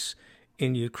peace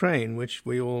in Ukraine, which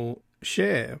we all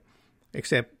share,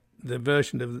 except the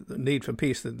version of the need for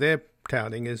peace that they're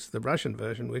touting is the Russian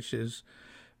version, which is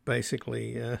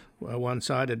basically a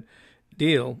one-sided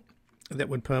deal that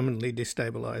would permanently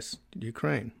destabilize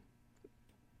Ukraine.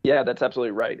 Yeah, that's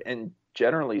absolutely right. And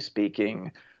generally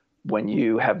speaking, when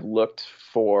you have looked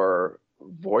for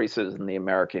voices in the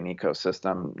American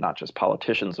ecosystem, not just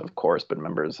politicians, of course, but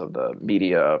members of the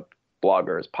media,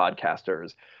 bloggers,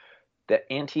 podcasters, the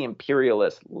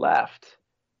anti-imperialist left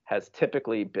has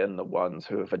typically been the ones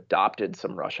who have adopted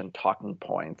some Russian talking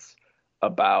points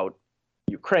about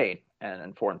Ukraine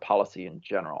and foreign policy in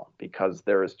general, because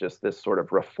there is just this sort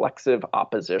of reflexive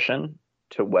opposition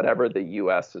to whatever the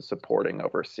U.S. is supporting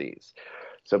overseas.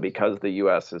 So because the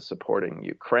U.S. is supporting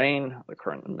Ukraine, the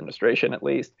current administration at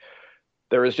least,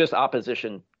 there is just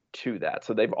opposition to that.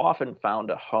 So they've often found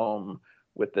a home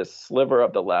with this sliver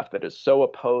of the left that is so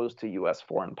opposed to U.S.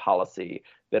 foreign policy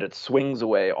that it swings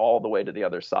away all the way to the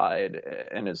other side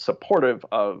and is supportive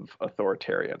of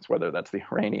authoritarians, whether that's the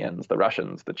Iranians, the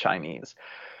Russians, the Chinese.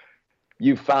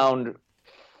 You found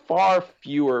far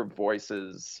fewer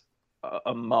voices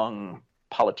among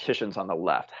politicians on the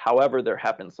left. However, there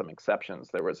have been some exceptions.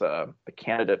 There was a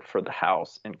candidate for the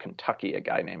House in Kentucky, a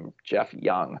guy named Jeff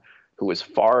Young, who was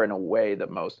far and away the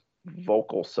most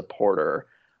vocal supporter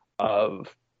of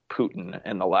Putin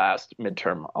in the last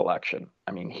midterm election.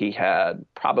 I mean, he had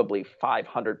probably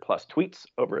 500 plus tweets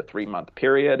over a 3-month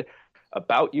period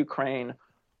about Ukraine,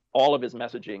 all of his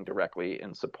messaging directly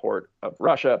in support of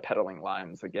Russia, peddling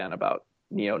lines again about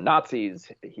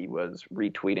neo-Nazis. He was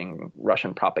retweeting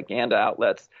Russian propaganda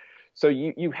outlets. So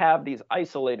you have these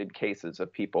isolated cases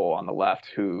of people on the left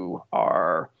who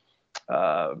are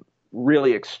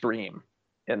really extreme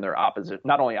in their opposition,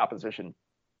 not only opposition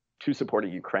to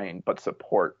supporting Ukraine, but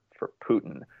support for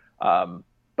Putin.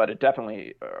 But it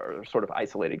definitely are sort of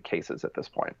isolated cases at this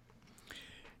point.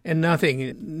 And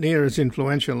nothing near as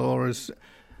influential or as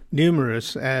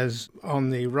numerous as on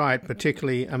the right,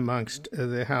 particularly amongst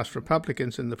the House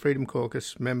Republicans and the Freedom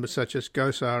Caucus members such as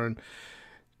Gosar and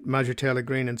Marjorie Taylor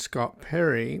Greene and Scott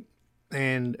Perry.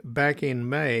 And back in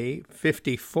May,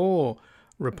 54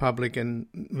 Republican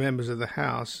members of the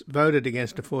House voted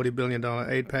against a $40 billion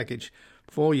aid package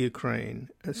for Ukraine.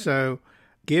 So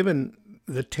given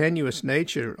the tenuous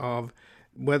nature of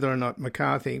whether or not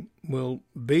McCarthy will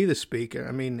be the Speaker,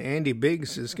 I mean, Andy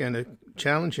Biggs is going to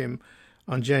challenge him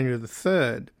on January the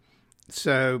 3rd.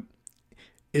 So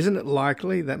isn't it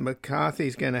likely that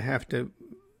McCarthy's going to have to,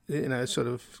 sort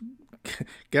of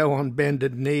go on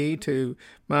bended knee to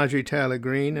Marjorie Taylor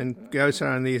Greene and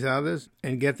Gosar and these others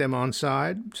and get them on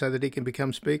side so that he can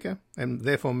become Speaker and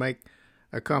therefore make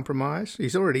a compromise?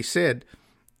 He's already said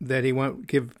that he won't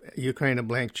give Ukraine a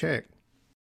blank check.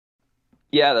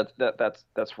 Yeah,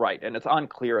 that's right. And it's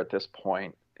unclear at this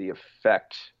point the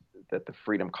effect that the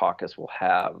Freedom Caucus will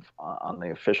have on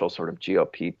the official sort of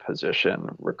GOP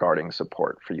position regarding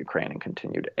support for Ukraine and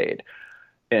continued aid.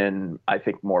 And I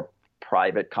think more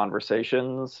private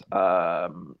conversations,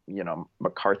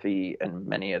 McCarthy and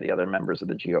many of the other members of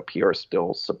the GOP are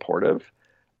still supportive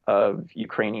of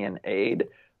Ukrainian aid,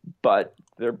 but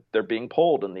they're being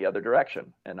pulled in the other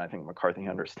direction. And I think McCarthy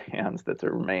understands that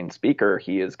to remain Speaker,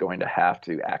 he is going to have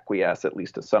to acquiesce, at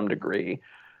least to some degree,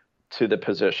 to the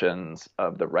positions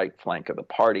of the right flank of the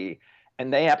party.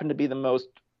 And they happen to be the most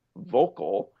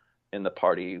vocal in the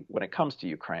party when it comes to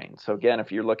Ukraine. So again,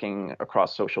 if you're looking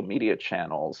across social media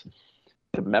channels,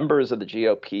 the members of the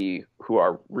GOP who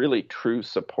are really true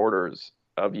supporters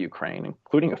of Ukraine,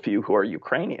 including a few who are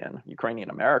Ukrainian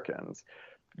Americans,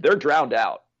 they're drowned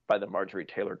out by the Marjorie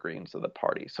Taylor Greenes of the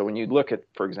party. So when you look at,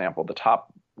 for example, the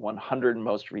top 100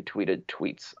 most retweeted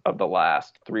tweets of the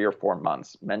last 3 or 4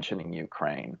 months mentioning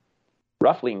Ukraine,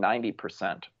 roughly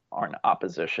 90% are in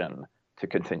opposition to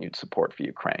continued support for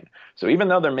Ukraine. So even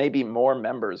though there may be more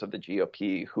members of the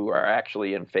GOP who are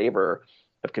actually in favor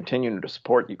of continuing to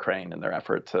support Ukraine in their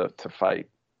effort to fight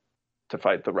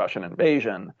the Russian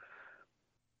invasion,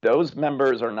 those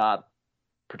members are not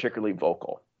particularly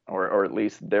vocal, or at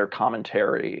least their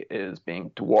commentary is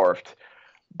being dwarfed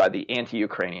by the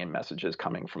anti-Ukrainian messages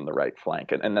coming from the right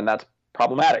flank. And then that's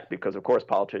problematic because, of course,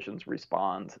 politicians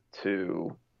respond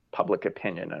to public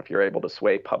opinion. And if you're able to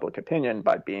sway public opinion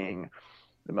by being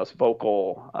the most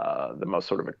vocal, the most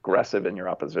sort of aggressive in your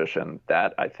opposition,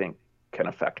 that I think can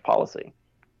affect policy.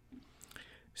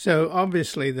 So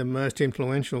obviously the most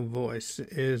influential voice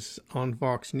is on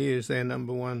Fox News, their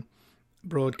number one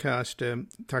broadcaster,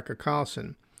 Tucker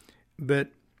Carlson. But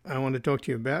I want to talk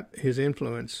to you about his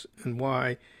influence and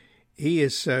why he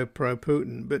is so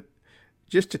pro-Putin. But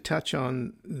just to touch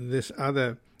on this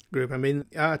other group, I mean,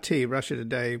 RT, Russia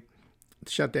Today,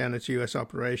 shut down its U.S.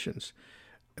 operations.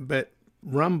 But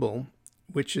Rumble,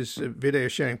 which is a video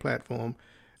sharing platform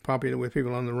popular with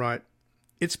people on the right,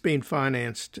 it's been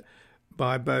financed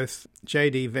by both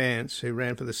J.D. Vance, who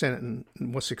ran for the Senate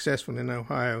and was successful in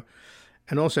Ohio,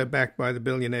 and also backed by the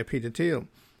billionaire Peter Thiel.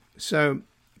 So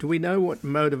do we know what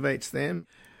motivates them?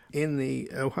 In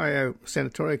the Ohio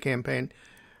senatorial campaign,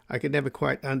 I could never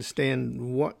quite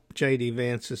understand what J.D.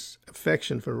 Vance's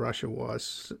affection for Russia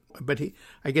was. But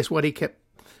I guess what he kept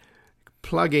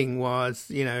plugging was,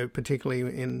 particularly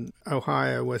in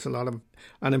Ohio, was a lot of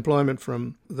unemployment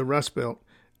from the Rust Belt,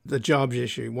 the jobs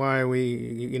issue. Why are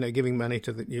we, giving money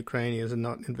to the Ukrainians and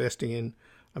not investing in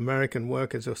American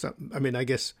workers or something? I mean, I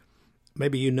guess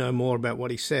maybe you know more about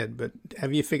what he said, but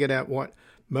have you figured out what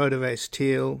motivates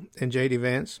Thiel and J.D.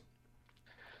 Vance?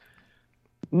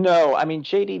 No, I mean,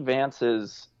 J.D.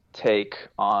 Vance's take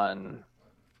on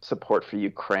support for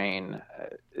Ukraine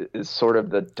is sort of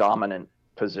the dominant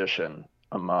position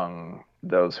among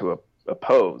those who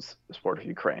oppose the support of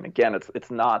Ukraine. Again,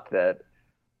 it's not that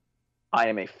I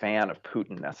am a fan of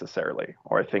Putin necessarily,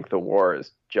 or I think the war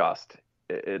is just.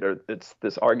 It's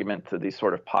this argument to these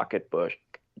sort of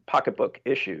pocketbook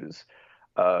issues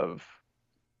of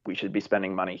we should be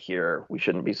spending money here, we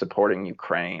shouldn't be supporting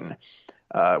Ukraine,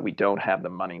 we don't have the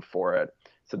money for it.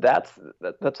 So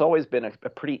that's always been a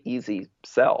pretty easy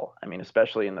sell. I mean,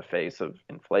 especially in the face of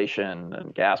inflation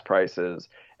and gas prices,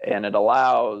 and it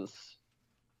allows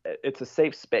it's a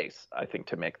safe space, I think,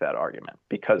 to make that argument,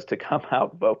 because to come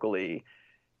out vocally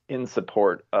in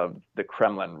support of the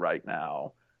Kremlin right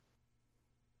now,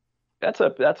 that's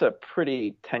a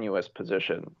pretty tenuous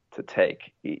position to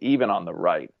take, even on the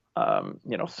right.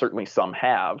 Certainly some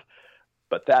have,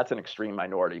 but that's an extreme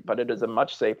minority. But it is a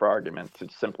much safer argument to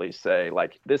simply say,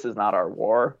 like, this is not our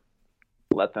war.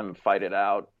 Let them fight it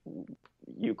out.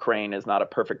 Ukraine is not a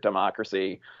perfect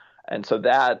democracy. And so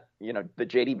that, the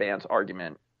J.D. Vance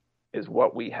argument is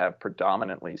what we have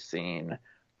predominantly seen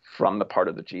from the part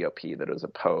of the GOP that is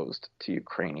opposed to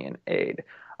Ukrainian aid.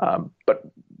 But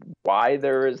why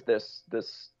there is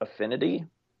this affinity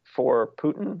for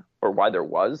Putin, or why there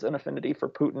was an affinity for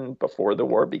Putin before the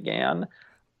war began,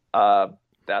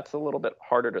 that's a little bit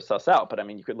harder to suss out. But I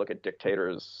mean, you could look at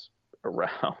dictators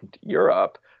around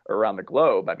Europe, around the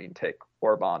globe. I mean, take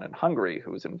Orban in Hungary,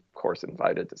 who was, of course,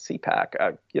 invited to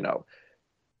CPAC.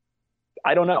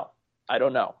 I don't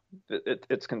know.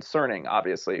 It's concerning,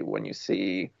 obviously, when you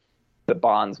see the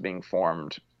bonds being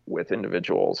formed with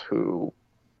individuals who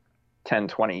 10,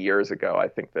 20 years ago, I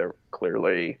think they're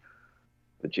clearly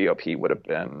the GOP would have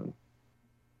been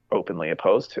openly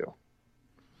opposed to.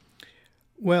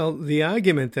 Well, the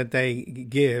argument that they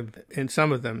give, and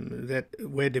some of them, that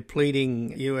we're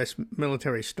depleting U.S.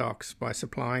 military stocks by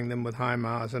supplying them with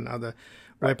HIMARS and other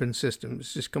weapon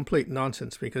systems is complete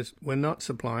nonsense, because we're not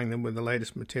supplying them with the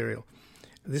latest material.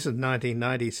 This is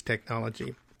 1990s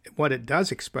technology. What it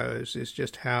does expose is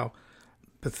just how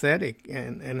pathetic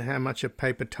and how much a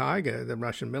paper tiger the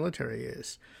Russian military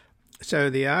is. So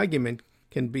the argument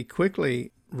can be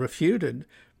quickly refuted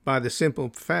by the simple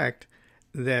fact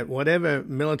that whatever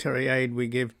military aid we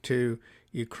give to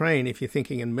Ukraine, if you're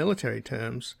thinking in military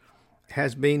terms,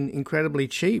 has been incredibly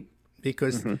cheap,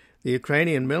 because the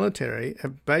Ukrainian military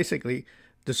have basically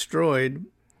destroyed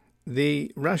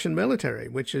the Russian military,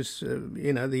 which is,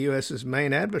 the U.S.'s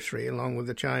main adversary, along with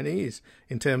the Chinese,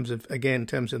 in terms of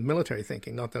military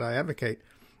thinking. Not that I advocate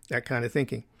that kind of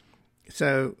thinking.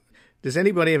 So does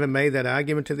anybody ever make that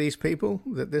argument to these people,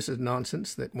 that this is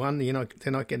nonsense, that one,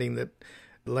 they're not getting the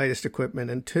latest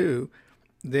equipment, and two,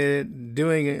 they're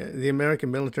doing the American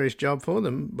military's job for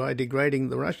them by degrading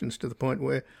the Russians to the point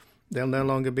where they'll no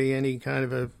longer be any kind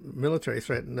of a military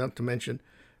threat, not to mention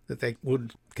that they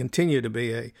would continue to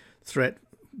be a threat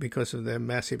because of their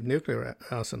massive nuclear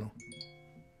arsenal.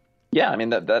 Yeah, I mean,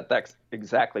 that's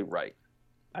exactly right.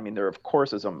 I mean, there, of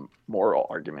course, is a moral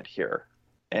argument here.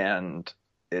 And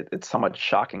it's somewhat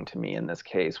shocking to me in this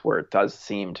case, where it does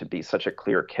seem to be such a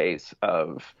clear case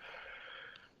of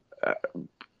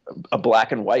a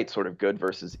black and white sort of good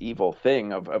versus evil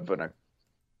thing of a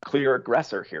clear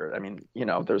aggressor here. I mean,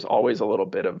 there's always a little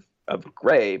bit of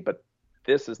gray, but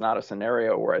this is not a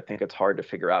scenario where I think it's hard to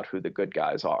figure out who the good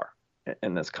guys are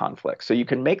in this conflict. So you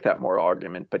can make that moral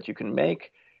argument, but you can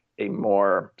make a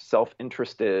more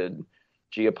self-interested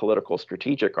geopolitical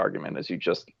strategic argument, as you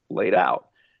just laid out.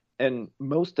 And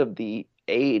most of the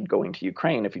aid going to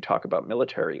Ukraine, if you talk about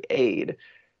military aid,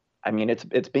 I mean,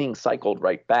 it's being cycled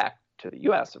right back to the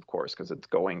U.S., of course, because it's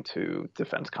going to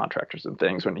defense contractors and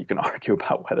things, when you can argue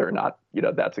about whether or not,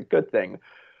 that's a good thing.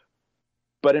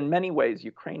 But in many ways,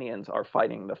 Ukrainians are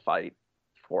fighting the fight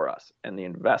for us. And the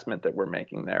investment that we're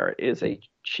making there is a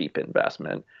cheap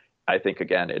investment. I think,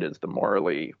 again, it is the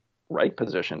morally right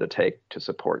position to take to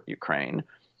support Ukraine.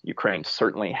 Ukraine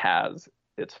certainly has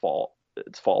its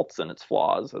faults and its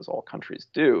flaws, as all countries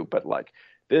do. But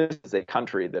this is a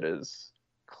country that is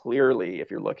clearly, if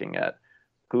you're looking at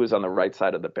who is on the right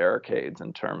side of the barricades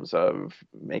in terms of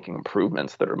making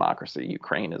improvements to democracy,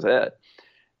 Ukraine is it.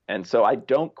 And so I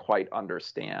don't quite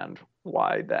understand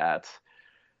why that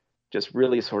just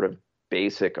really sort of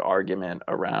basic argument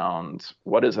around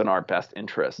what is in our best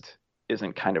interest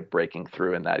isn't kind of breaking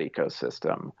through in that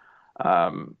ecosystem.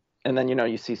 And then,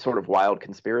 you see sort of wild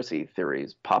conspiracy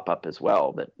theories pop up as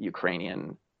well, that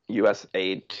U.S.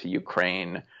 aid to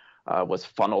Ukraine was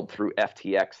funneled through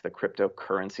FTX, the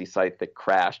cryptocurrency site that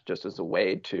crashed, just as a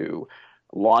way to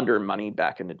launder money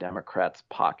back into Democrats'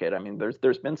 pocket. I mean,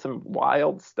 there's been some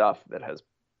wild stuff that has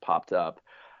popped up.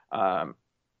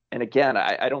 And again,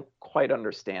 I don't quite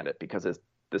understand it, because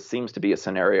this seems to be a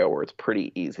scenario where it's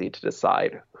pretty easy to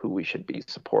decide who we should be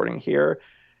supporting here.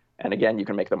 And again, you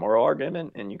can make the moral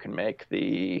argument, and you can make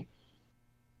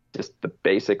just the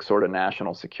basic sort of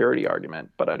national security argument,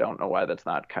 but I don't know why that's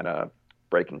not kind of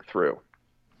breaking through.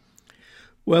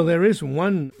 Well, there is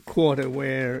one quarter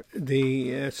where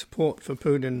the support for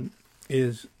Putin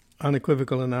is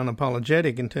unequivocal and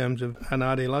unapologetic in terms of an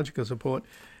ideological support,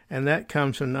 and that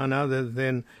comes from none other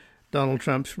than Donald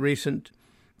Trump's recent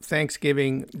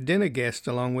Thanksgiving dinner guest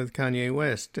along with Kanye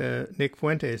West, Nick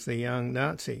Fuentes, the young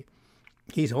Nazi.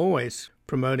 He's always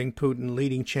promoting Putin,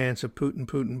 leading chants of Putin,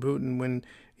 Putin, Putin, when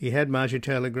he had Marjorie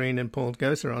Taylor Greene and Paul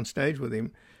Gosar on stage with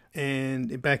him.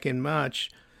 And back in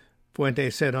March,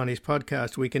 Fuentes said on his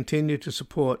podcast, "We continue to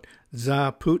support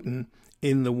Tsar Putin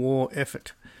in the war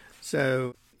effort."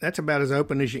 So that's about as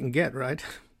open as you can get, right?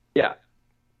 Yeah.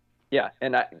 Yeah.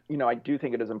 And I do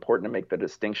think it is important to make the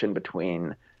distinction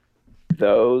between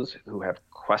those who have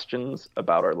questions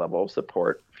about our level of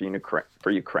support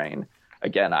for Ukraine.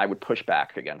 Again, I would push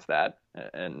back against that.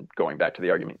 And going back to the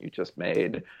argument you just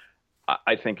made,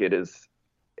 I think it is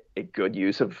a good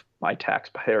use of my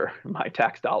tax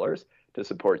dollars to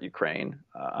support Ukraine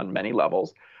on many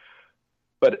levels.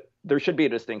 But there should be a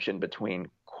distinction between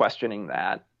questioning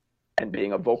that and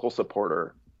being a vocal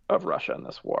supporter of Russia in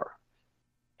this war.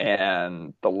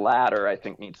 And the latter, I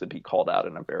think, needs to be called out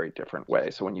in a very different way.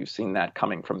 So when you've seen that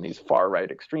coming from these far-right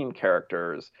extreme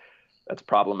characters, that's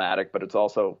problematic, but it's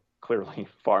also clearly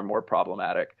far more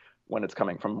problematic when it's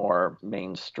coming from more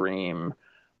mainstream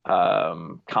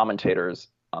commentators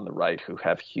on the right who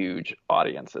have huge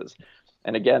audiences.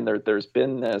 And again, there's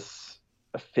been this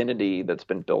affinity that's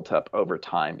been built up over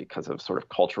time because of sort of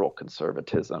cultural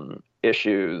conservatism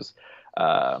issues.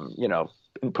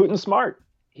 And Putin's smart.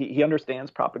 He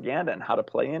understands propaganda and how to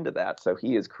play into that. So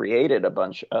he has created a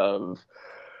bunch of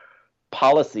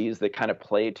policies that kind of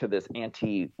play to this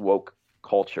anti-woke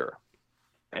culture.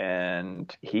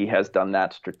 And he has done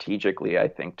that strategically, I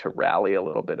think, to rally a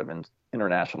little bit of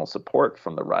international support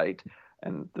from the right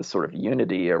and the sort of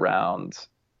unity around,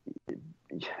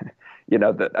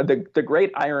 the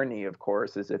great irony, of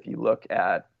course, is if you look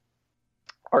at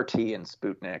RT and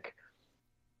Sputnik,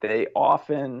 they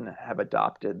often have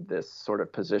adopted this sort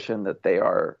of position that they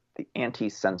are the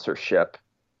anti-censorship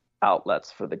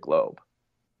outlets for the globe,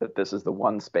 that this is the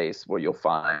one space where you'll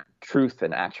find truth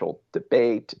and actual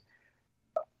debate.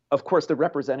 Of course, they're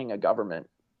representing a government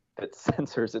that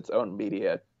censors its own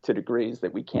media to degrees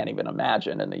that we can't even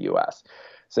imagine in the U.S.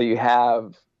 So you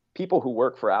have people who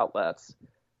work for outlets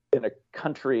in a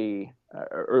country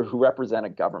or who represent a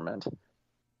government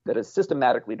that has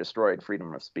systematically destroyed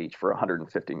freedom of speech for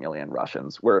 150 million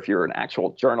Russians, where if you're an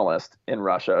actual journalist in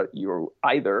Russia, you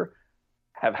either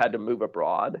have had to move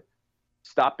abroad,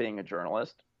 stop being a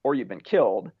journalist, or you've been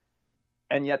killed.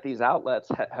 And yet these outlets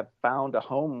have found a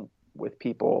home with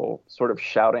people sort of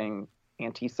shouting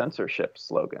anti-censorship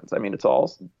slogans. I mean,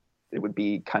 it would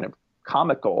be kind of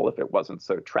comical if it wasn't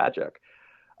so tragic.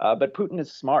 But Putin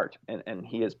is smart, and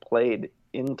he has played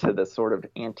into the sort of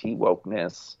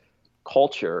anti-wokeness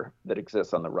culture that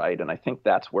exists on the right. And I think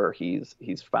that's where he's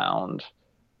found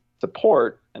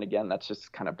support. And again, that's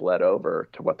just kind of bled over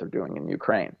to what they're doing in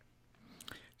Ukraine.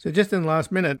 So just in the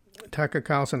last minute, Tucker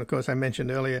Carlson, of course, I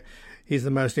mentioned earlier, he's the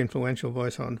most influential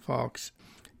voice on Fox.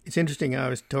 It's interesting, I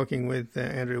was talking with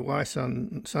Andrew Weiss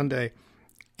on Sunday,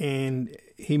 and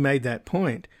he made that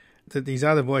point, that these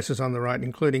other voices on the right,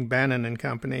 including Bannon and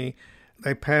company,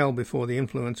 they pale before the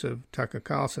influence of Tucker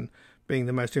Carlson being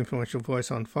the most influential voice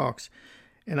on Fox.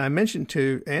 And I mentioned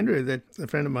to Andrew that a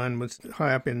friend of mine was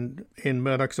high up in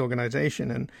Murdoch's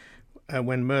organization, and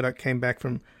when Murdoch came back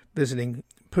from visiting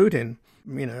Putin,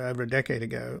 over a decade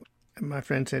ago, my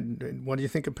friend said, "What do you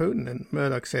think of Putin?" And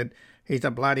Murdoch said, "He's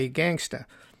a bloody gangster."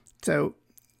 So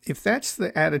if that's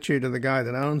the attitude of the guy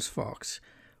that owns Fox,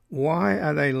 why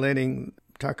are they letting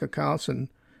Tucker Carlson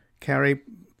carry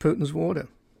Putin's water?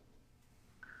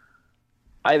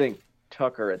 I think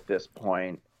Tucker at this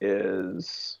point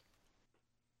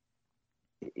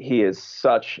he is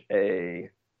such a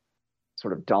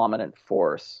sort of dominant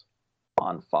force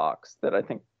on Fox that I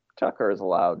think Tucker is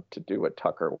allowed to do what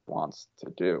Tucker wants to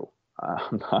do.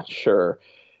 I'm not sure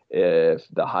if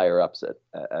the higher ups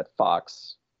at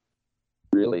Fox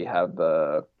really have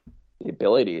the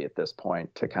ability at this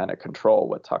point to kind of control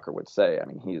what Tucker would say. I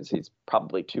mean, he's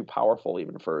probably too powerful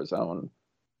even for his own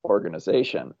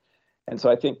organization. And so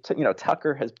I think,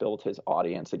 Tucker has built his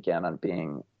audience again on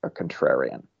being a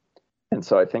contrarian. And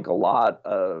so I think a lot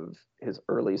of his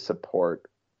early support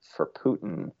for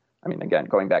Putin, I mean, again,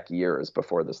 going back years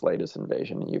before this latest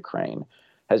invasion in Ukraine,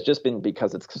 has just been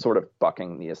because it's sort of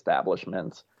bucking the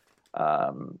establishment.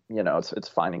 It's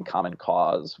finding common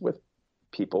cause with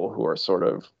people who are sort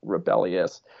of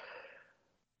rebellious.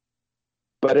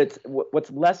 But it's what's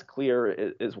less clear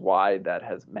is why that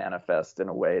has manifested in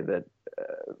a way that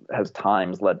has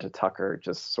times led to Tucker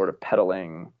just sort of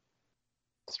peddling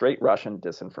straight Russian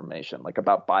disinformation, like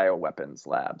about bioweapons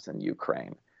labs in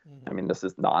Ukraine. Mm-hmm. I mean, this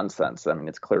is nonsense. I mean,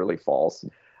 it's clearly false.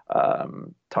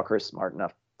 Tucker is smart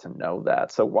enough to know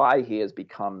that. So why he has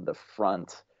become the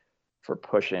front for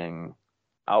pushing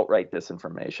outright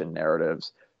disinformation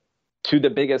narratives to the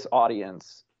biggest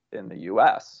audience in the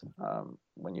U.S.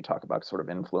 When you talk about sort of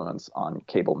influence on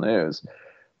cable news,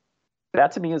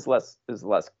 that to me is less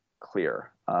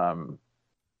clear. I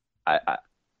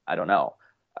don't know.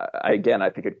 I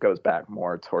think it goes back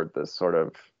more toward this sort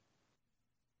of,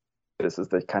 this is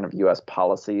the kind of U.S.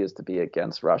 policy is to be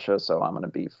against Russia, so I'm going to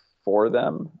be for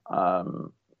them.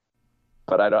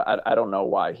 But I don't know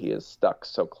why he is stuck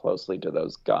so closely to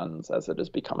those guns as it has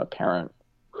become apparent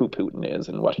who Putin is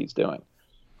and what he's doing.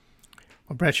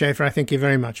 Well, Brett Schaefer, I thank you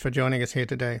very much for joining us here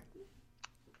today.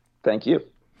 Thank you.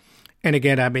 And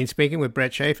again, I've been speaking with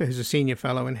Brett Schaefer, who's a senior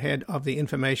fellow and head of the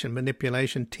information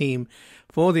manipulation team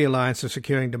for the Alliance of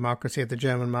Securing Democracy at the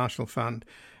German Marshall Fund,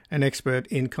 an expert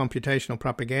in computational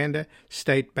propaganda,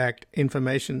 state-backed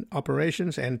information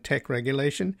operations, and tech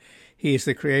regulation. He is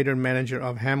the creator and manager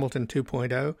of Hamilton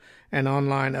 2.0, an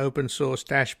online open-source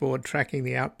dashboard tracking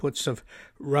the outputs of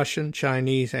Russian,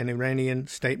 Chinese, and Iranian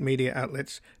state media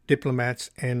outlets, diplomats,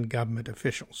 and government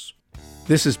officials.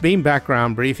 This has been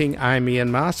Background Briefing. I'm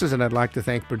Ian Masters, and I'd like to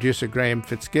thank producer Graham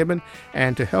Fitzgibbon.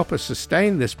 And to help us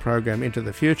sustain this program into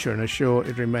the future and assure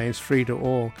it remains free to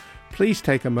all, please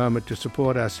take a moment to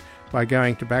support us by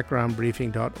going to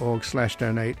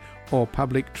backgroundbriefing.org/donate or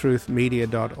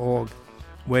publictruthmedia.org,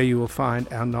 where you will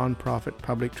find our non-profit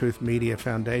Public Truth Media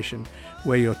Foundation,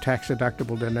 where your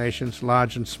tax-deductible donations,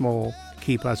 large and small,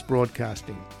 keep us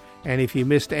broadcasting. And if you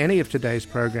missed any of today's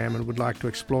program and would like to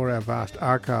explore our vast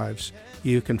archives,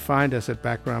 you can find us at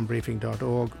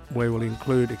backgroundbriefing.org, where we'll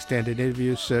include extended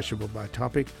interviews searchable by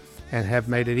topic, and have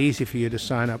made it easy for you to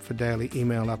sign up for daily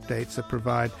email updates that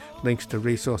provide links to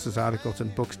resources, articles,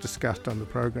 and books discussed on the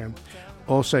program.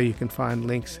 Also, you can find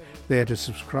links there to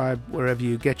subscribe wherever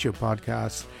you get your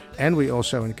podcasts, and we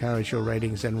also encourage your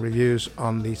ratings and reviews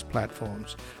on these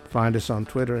platforms. Find us on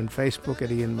Twitter and Facebook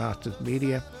at Ian Masters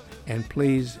Media, and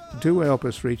please do help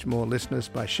us reach more listeners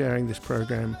by sharing this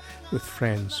program with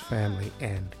friends, family,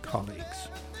 and colleagues.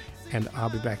 And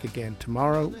I'll be back again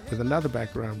tomorrow with another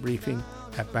Background Briefing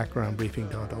at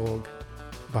backgroundbriefing.org.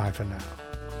 Bye for now.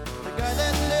 The guy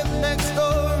that lived next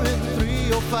door in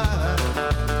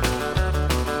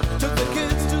 305 took the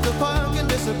kids to the park and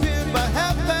disappeared by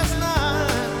 9:30.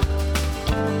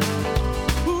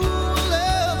 Who'll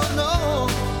ever know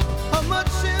how much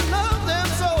she loved them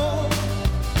so?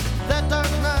 That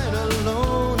dark night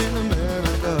alone in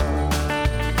America.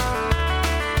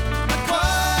 A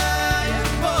quiet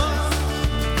voice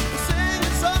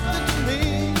singing something to me.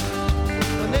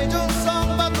 An angel song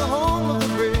about the home of the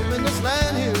brave in this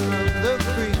land here of the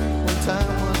free. One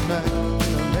time, one night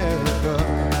in America.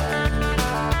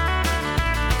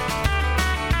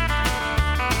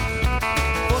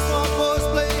 Four small boys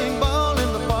playing ball in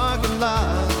the parking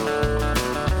lot.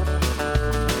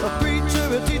 A preacher,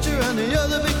 a teacher, and the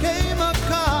other became a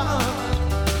cop.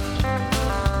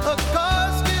 A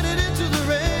car skidded into the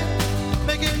rain,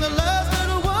 making the last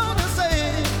little one to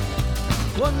say,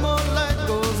 one more light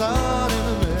goes out in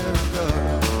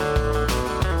America.